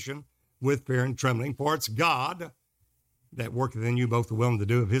salvation with fear and trembling. For it's God that worketh in you both the will and the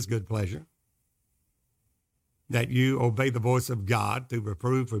do of his good pleasure. That you obey the voice of God to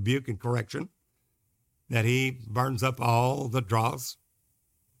reprove, rebuke, and correction. That he burns up all the dross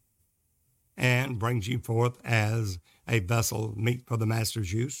and brings you forth as a vessel meet for the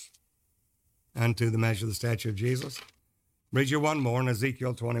master's use unto the measure of the stature of Jesus. Read you one more in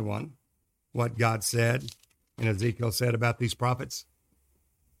Ezekiel 21, what God said. And Ezekiel said about these prophets,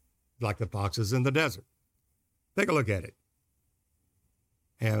 like the foxes in the desert. Take a look at it.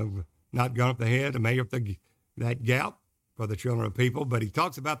 Have not gone up the head to measure up that gap for the children of people, but he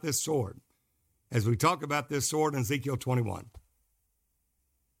talks about this sword. As we talk about this sword in Ezekiel 21,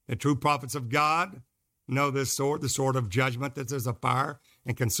 the true prophets of God know this sword, the sword of judgment, that there's a fire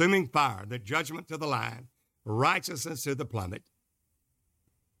and consuming fire, the judgment to the lion, righteousness to the plummet,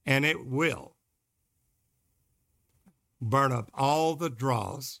 and it will burn up all the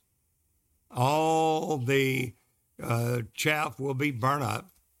dross, all the chaff will be burned up,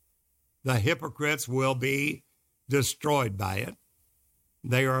 the hypocrites will be destroyed by it.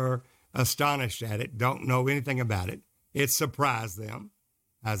 They are astonished at it, don't know anything about it. It surprised them,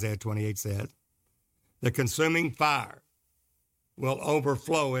 Isaiah 28 says. The consuming fire will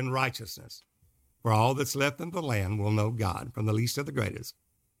overflow in righteousness. For all that's left in the land will know God, from the least to the greatest.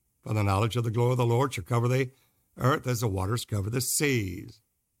 For the knowledge of the glory of the Lord shall cover the earth as the waters cover the seas.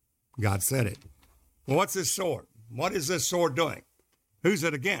 God said it. Well, what's this sword? What is this sword doing? Who's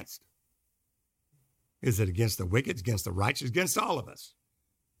it against? Is it against the wicked, against the righteous, against all of us?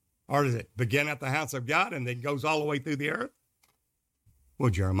 Or does it begin at the house of God and then goes all the way through the earth?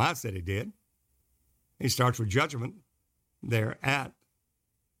 Well, Jeremiah said it did. He starts with judgment there at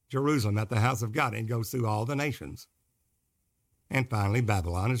Jerusalem, at the house of God, and goes through all the nations. And finally,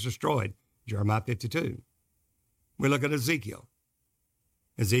 Babylon is destroyed, Jeremiah 52. We look at Ezekiel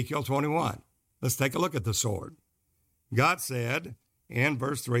 21. Let's take a look at the sword. God said in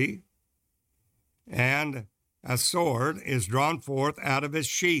verse 3, and a sword is drawn forth out of his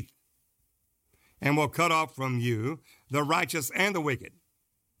sheath, and will cut off from you the righteous and the wicked.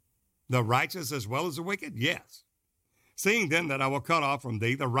 The righteous as well as the wicked? Yes. Seeing then that I will cut off from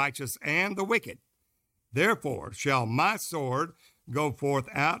thee the righteous and the wicked, therefore shall my sword go forth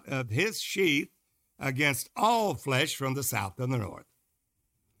out of his sheath against all flesh from the south and the north,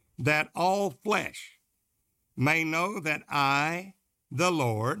 that all flesh may know that I, the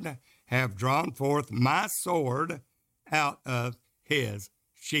Lord, have drawn forth my sword out of his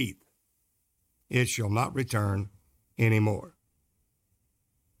sheath. It shall not return any more.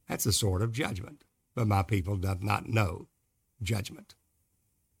 That's a sword of judgment, but my people does not know judgment.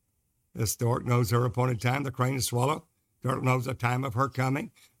 The stork knows her appointed time, the crane is swallow. Turtle knows the time of her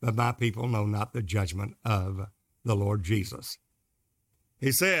coming, but my people know not the judgment of the Lord Jesus.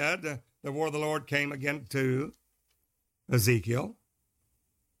 He said, the word of the Lord came again to Ezekiel.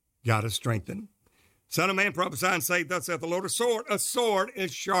 God is strengthened. Son of man, prophesy and say, thus saith the Lord, a sword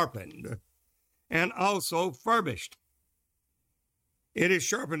is sharpened and also furbished. It is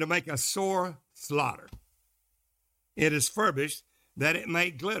sharpened to make a sore slaughter. It is furbished that it may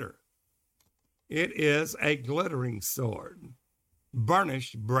glitter. It is a glittering sword,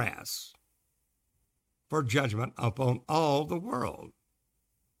 burnished brass, for judgment upon all the world.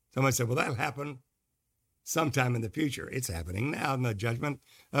 Somebody said, well, that'll happen sometime in the future. It's happening now, and the judgment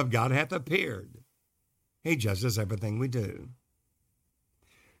of God hath appeared. He judges everything we do.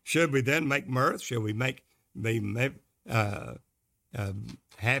 Should we then make mirth? Should we be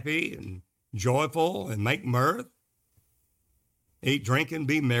happy and joyful and make mirth? Eat, drink, and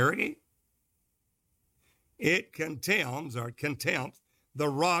be merry? It contemns the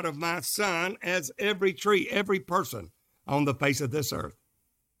rod of my son as every tree, every person on the face of this earth.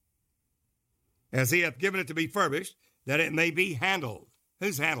 As he hath given it to be furbished, that it may be handled.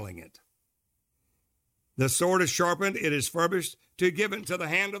 Who's handling it? The sword is sharpened, it is furbished, to give it to the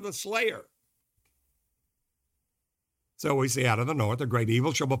hand of the slayer. So we see out of the north, a great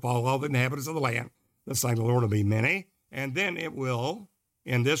evil shall befall all the inhabitants of the land. The slain of the Lord will be many. And then it will,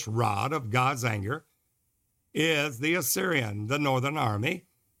 in this rod of God's anger, is the Assyrian, the northern army.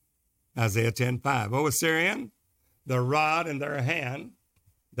 Isaiah 10:5. O Assyrian, the rod in their hand,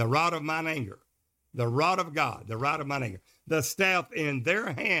 the rod of mine anger, the rod of God, the rod of mine anger, the staff in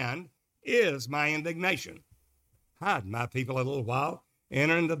their hand is my indignation. Hide my people a little while,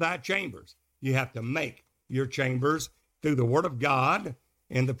 enter into thy chambers. You have to make your chambers through the word of God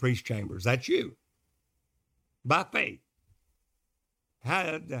in the priest chambers. That's you. By faith.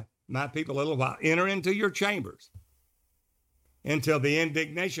 Hide my people a little while, enter into your chambers until the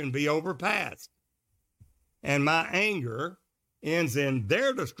indignation be overpassed. And my anger ends in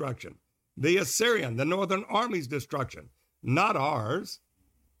their destruction. The Assyrian, the northern army's destruction, not ours.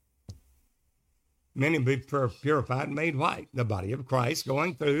 Many be purified and made white. The body of Christ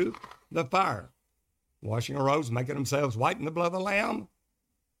going through the fire, washing our robes, making themselves white in the blood of the Lamb.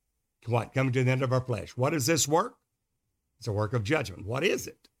 What? Coming to the end of our flesh. What is this work? It's a work of judgment. What is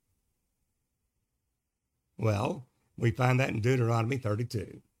it? Well, we find that in Deuteronomy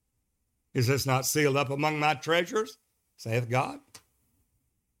 32. Is this not sealed up among my treasures, saith God?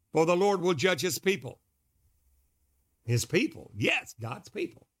 For the Lord will judge his people. His people, yes, God's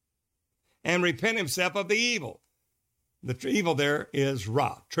people. And repent himself of the evil. The evil there is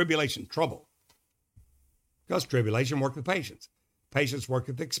wrath, tribulation, trouble. Because tribulation worketh patience. Patience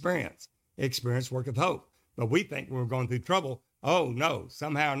worketh experience. Experience worketh hope. But we think when we're going through trouble, oh no,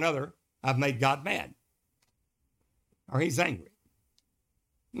 somehow or another, I've made God mad. Or he's angry.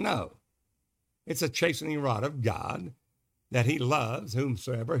 No. It's a chastening rod of God that he loves,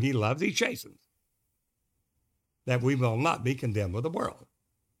 whomsoever he loves, he chastens. That we will not be condemned with the world.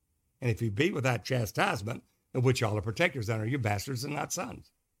 And if you be without chastisement, of which all are partakers, then are you bastards and not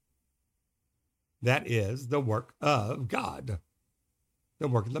sons. That is the work of God. The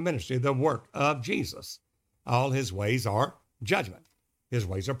work of the ministry, the work of Jesus. All his ways are judgment. His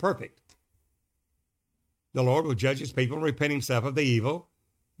ways are perfect. The Lord will judge his people, repent himself of the evil,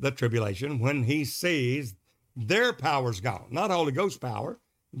 the tribulation, when he sees their power's gone. Not Holy Ghost power,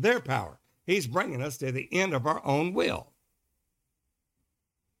 their power. He's bringing us to the end of our own will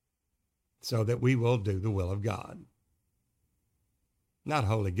so that we will do the will of God. Not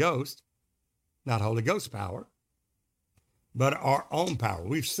Holy Ghost, not Holy Ghost power, but our own power.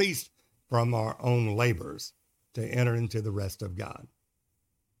 We've ceased from our own labors to enter into the rest of God.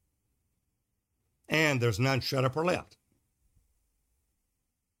 And there's none shut up or left.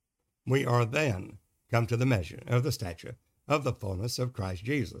 We are then come to the measure of the stature of the fullness of Christ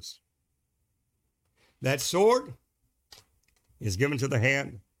Jesus. That sword is given to the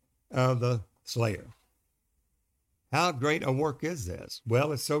hand of the slayer. How great a work is this?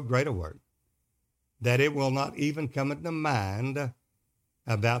 Well, it's so great a work that it will not even come into mind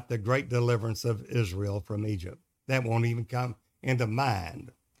about the great deliverance of Israel from Egypt. That won't even come into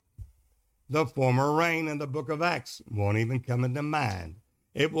mind. The former rain in the book of Acts won't even come into mind.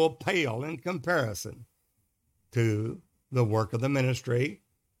 It will pale in comparison to the work of the ministry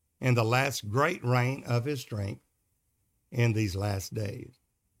and the last great reign of his strength in these last days.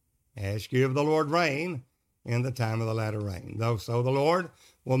 Ask you of the Lord rain in the time of the latter rain. Though so the Lord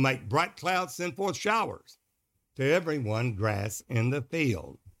will make bright clouds send forth showers to everyone grass in the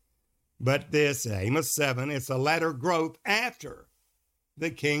field. But this, Amos 7, it's a latter growth after the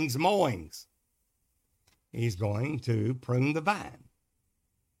king's mowings. He's going to prune the vine.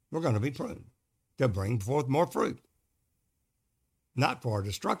 We're going to be pruned to bring forth more fruit. Not for our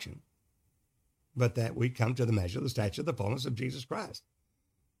destruction, but that we come to the measure of the stature of the fullness of Jesus Christ.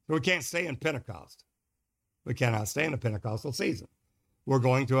 So we can't stay in Pentecost. We cannot stay in the Pentecostal season. We're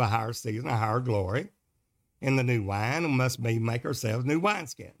going to a higher season, a higher glory. In the new wine, we must make ourselves new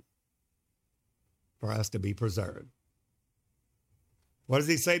wineskins for us to be preserved. What does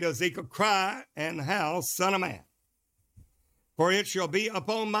he say to Ezekiel? Cry and howl, son of man, for it shall be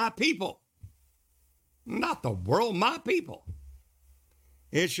upon my people, not the world, my people.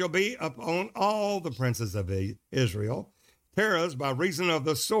 It shall be upon all the princes of Israel. Terrors by reason of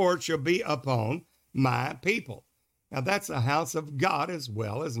the sword shall be upon my people. Now that's the house of God as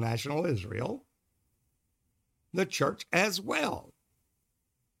well as national Israel, the church as well.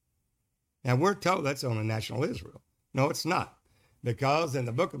 Now we're told that's only national Israel. No, it's not. Because in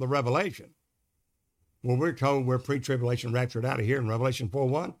the book of the Revelation, when we're told we're pre-tribulation raptured out of here in Revelation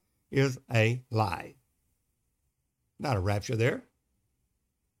 4:1 is a lie. Not a rapture there.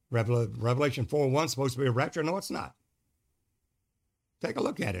 Revelation 4:1 is supposed to be a rapture. No, it's not. Take a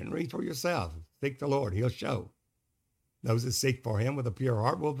look at it and read for yourself. Seek the Lord. He'll show. Those that seek for him with a pure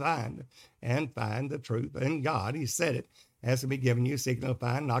heart will find the truth in God. He said it has to be given you. Seeking to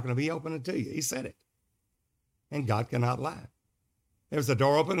find, not going to be open to you. He said it. and God cannot lie. There's a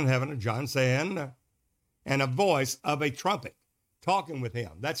door open in heaven, and John saying, and a voice of a trumpet talking with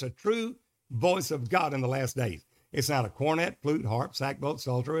him. That's a true voice of God in the last days. It's not a cornet, flute, harp, sackbut,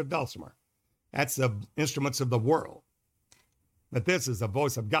 psalter, or dulcimer. That's the instruments of the world. But this is the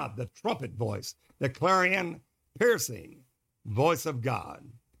voice of God, the trumpet voice, the clarion piercing voice of God.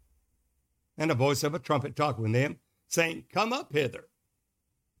 And a voice of a trumpet talking with them, saying, come up hither.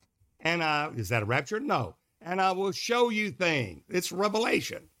 And is that a rapture? No. And I will show you things. It's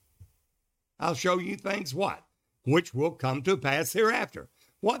revelation. I'll show you things what? Which will come to pass hereafter.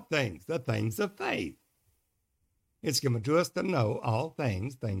 What things? The things of faith. It's given to us to know all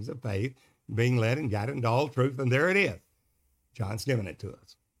things, things of faith, being led and guided into all truth. And there it is. John's given it to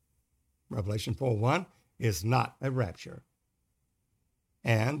us. Revelation 4:1 is not a rapture.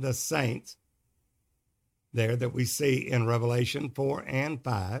 And the saints there that we see in Revelation 4 and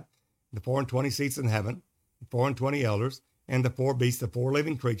 5, the 4 and 20 seats in heaven, the 4 and 20 elders, and the 4 beasts, the 4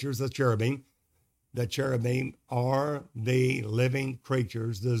 living creatures, the cherubim. The cherubim are the living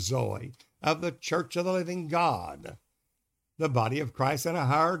creatures, the Zoe of the church of the living God, the body of Christ in a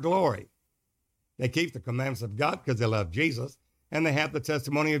higher glory. They keep the commandments of God because they love Jesus, and they have the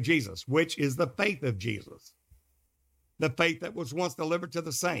testimony of Jesus, which is the faith of Jesus, the faith that was once delivered to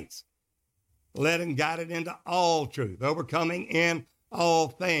the saints, led and guided into all truth, overcoming in all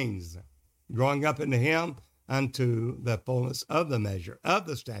things, growing up into him unto the fullness of the measure of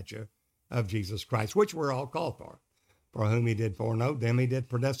the stature of Jesus Christ, which we're all called for. For whom he did foreknow, them he did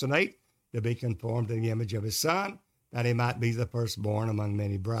predestinate to be conformed to the image of his Son, that he might be the firstborn among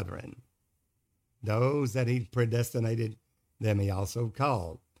many brethren. Those that he predestinated, them he also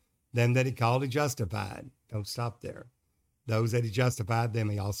called. Them that he called, he justified. Don't stop there. Those that he justified, them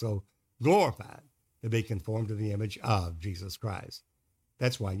he also glorified to be conformed to the image of Jesus Christ.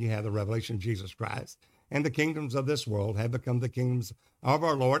 That's why you have the revelation of Jesus Christ. And the kingdoms of this world have become the kingdoms of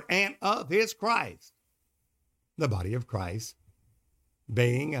our Lord and of his Christ. The body of Christ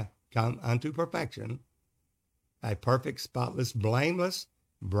being come unto perfection, a perfect, spotless, blameless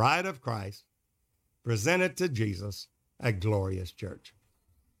bride of Christ, presented to Jesus, a glorious church.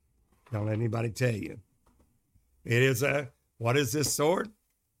 Don't let anybody tell you. It is what is this sword?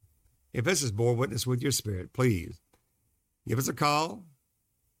 If this is bore witness with your spirit, please give us a call.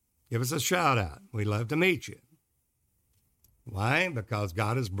 Give us a shout out. We'd love to meet you. Why? Because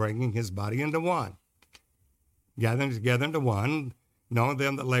God is bringing his body into one. Gathering together into one, knowing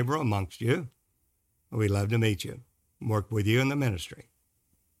them that labor amongst you. We'd love to meet you. Work with you in the ministry.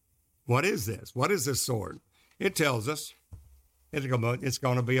 What is this? What is this sword? It tells us it's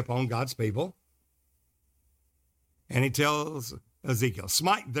going to be upon God's people. And he tells Ezekiel,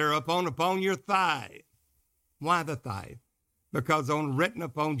 smite thereupon upon your thigh. Why the thigh? Because written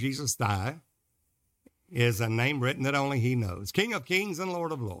upon Jesus' thigh is a name written that only he knows. King of kings and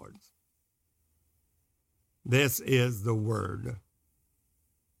Lord of lords. This is the word.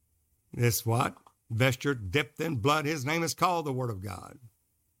 This what? Vesture dipped in blood. His name is called the Word of God.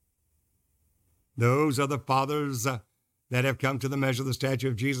 Those are the fathers that have come to the measure of the stature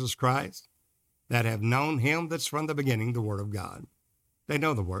of Jesus Christ, that have known him that's from the beginning, the Word of God. They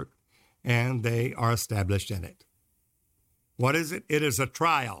know the Word, and they are established in it. What is it? It is a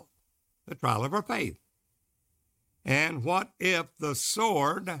trial, the trial of our faith. And what if the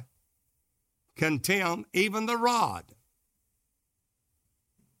sword contemn even the rod?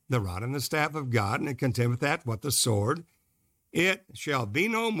 The rod and the staff of God, and it contemneth that, what the sword? It shall be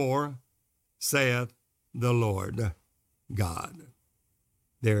no more, saith the Lord God.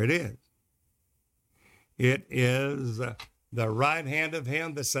 There it is. It is the right hand of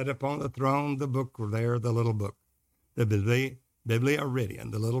him that sat upon the throne, the book there, the little book. The Biblia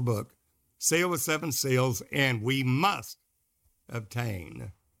Iridian, the little book, sealed with 7 seals, and we must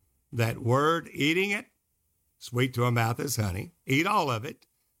obtain that word, eating it, sweet to our mouth as honey. Eat all of it,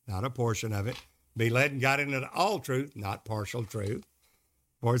 not a portion of it. Be led and guided into all truth, not partial truth.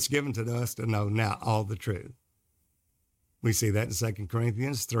 For it's given to us to know now all the truth. We see that in 2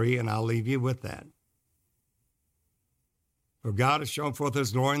 Corinthians 3, and I'll leave you with that. For God has shown forth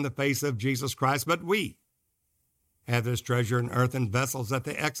his glory in the face of Jesus Christ, but we have this treasure in earthen vessels, that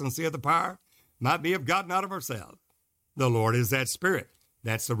the excellency of the power might be of God, not of ourselves. The Lord is that Spirit.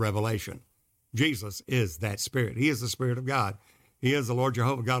 That's the revelation. Jesus is that Spirit. He is the Spirit of God. He is the Lord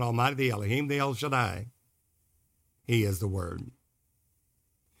Jehovah God Almighty, the Elohim, the El Shaddai. He is the Word.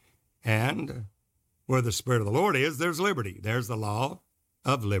 And where the Spirit of the Lord is, there's liberty. There's the law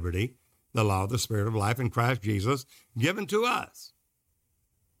of liberty, the law of the Spirit of life in Christ Jesus, given to us.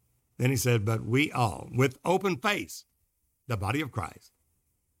 Then he said, but we all, with open face, the body of Christ,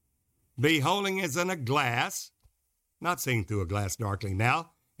 beholding as in a glass Not seeing through a glass darkly now,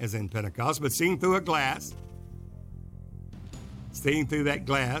 as in Pentecost, but seeing through a glass. Seeing through that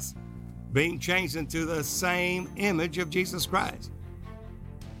glass, being changed into the same image of Jesus Christ.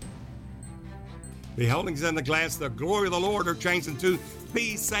 Beholding as in the glass the glory of the Lord, are changed into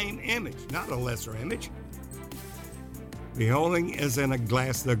the same image, not a lesser image. Beholding as in a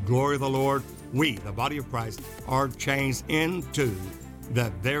glass the glory of the Lord, we, the body of Christ, are changed into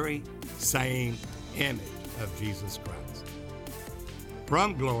the very same image of Jesus Christ.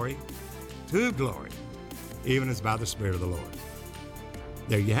 From glory to glory, even as by the Spirit of the Lord.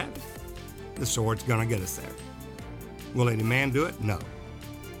 There you have it. The sword's going to get us there. Will any man do it? No.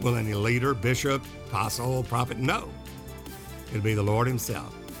 Will any leader, bishop, apostle, prophet? No. It'll be the Lord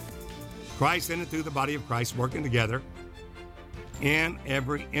himself. Christ in and through the body of Christ working together in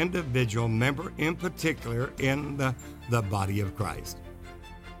every individual member, in particular in the body of Christ.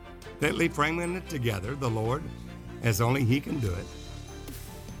 Fitly framing it together, the Lord, as only he can do it,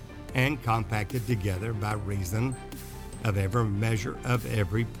 and compacted together by reason of every measure of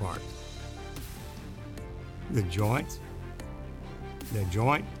every part. The joint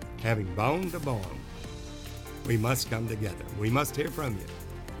having bone to bone, we must come together. We must hear from you.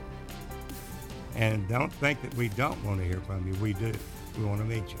 And don't think that we don't want to hear from you. We do. We want to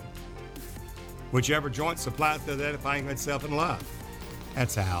meet you. Whichever joint supplies to edifying itself in love.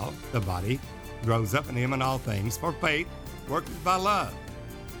 That's how the body grows up in him in all things, for faith worketh by love,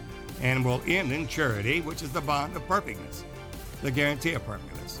 and will end in charity, which is the bond of perfectness, the guarantee of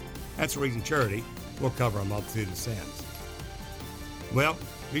perfectness. That's the reason charity will cover a multitude of sins. Well,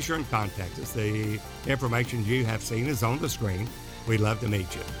 be sure and contact us. The information you have seen is on the screen. We'd love to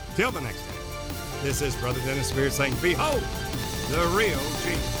meet you. Till the next time, this is Brother Dennis Spears saying, behold, the real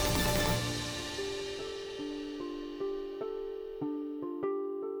Jesus.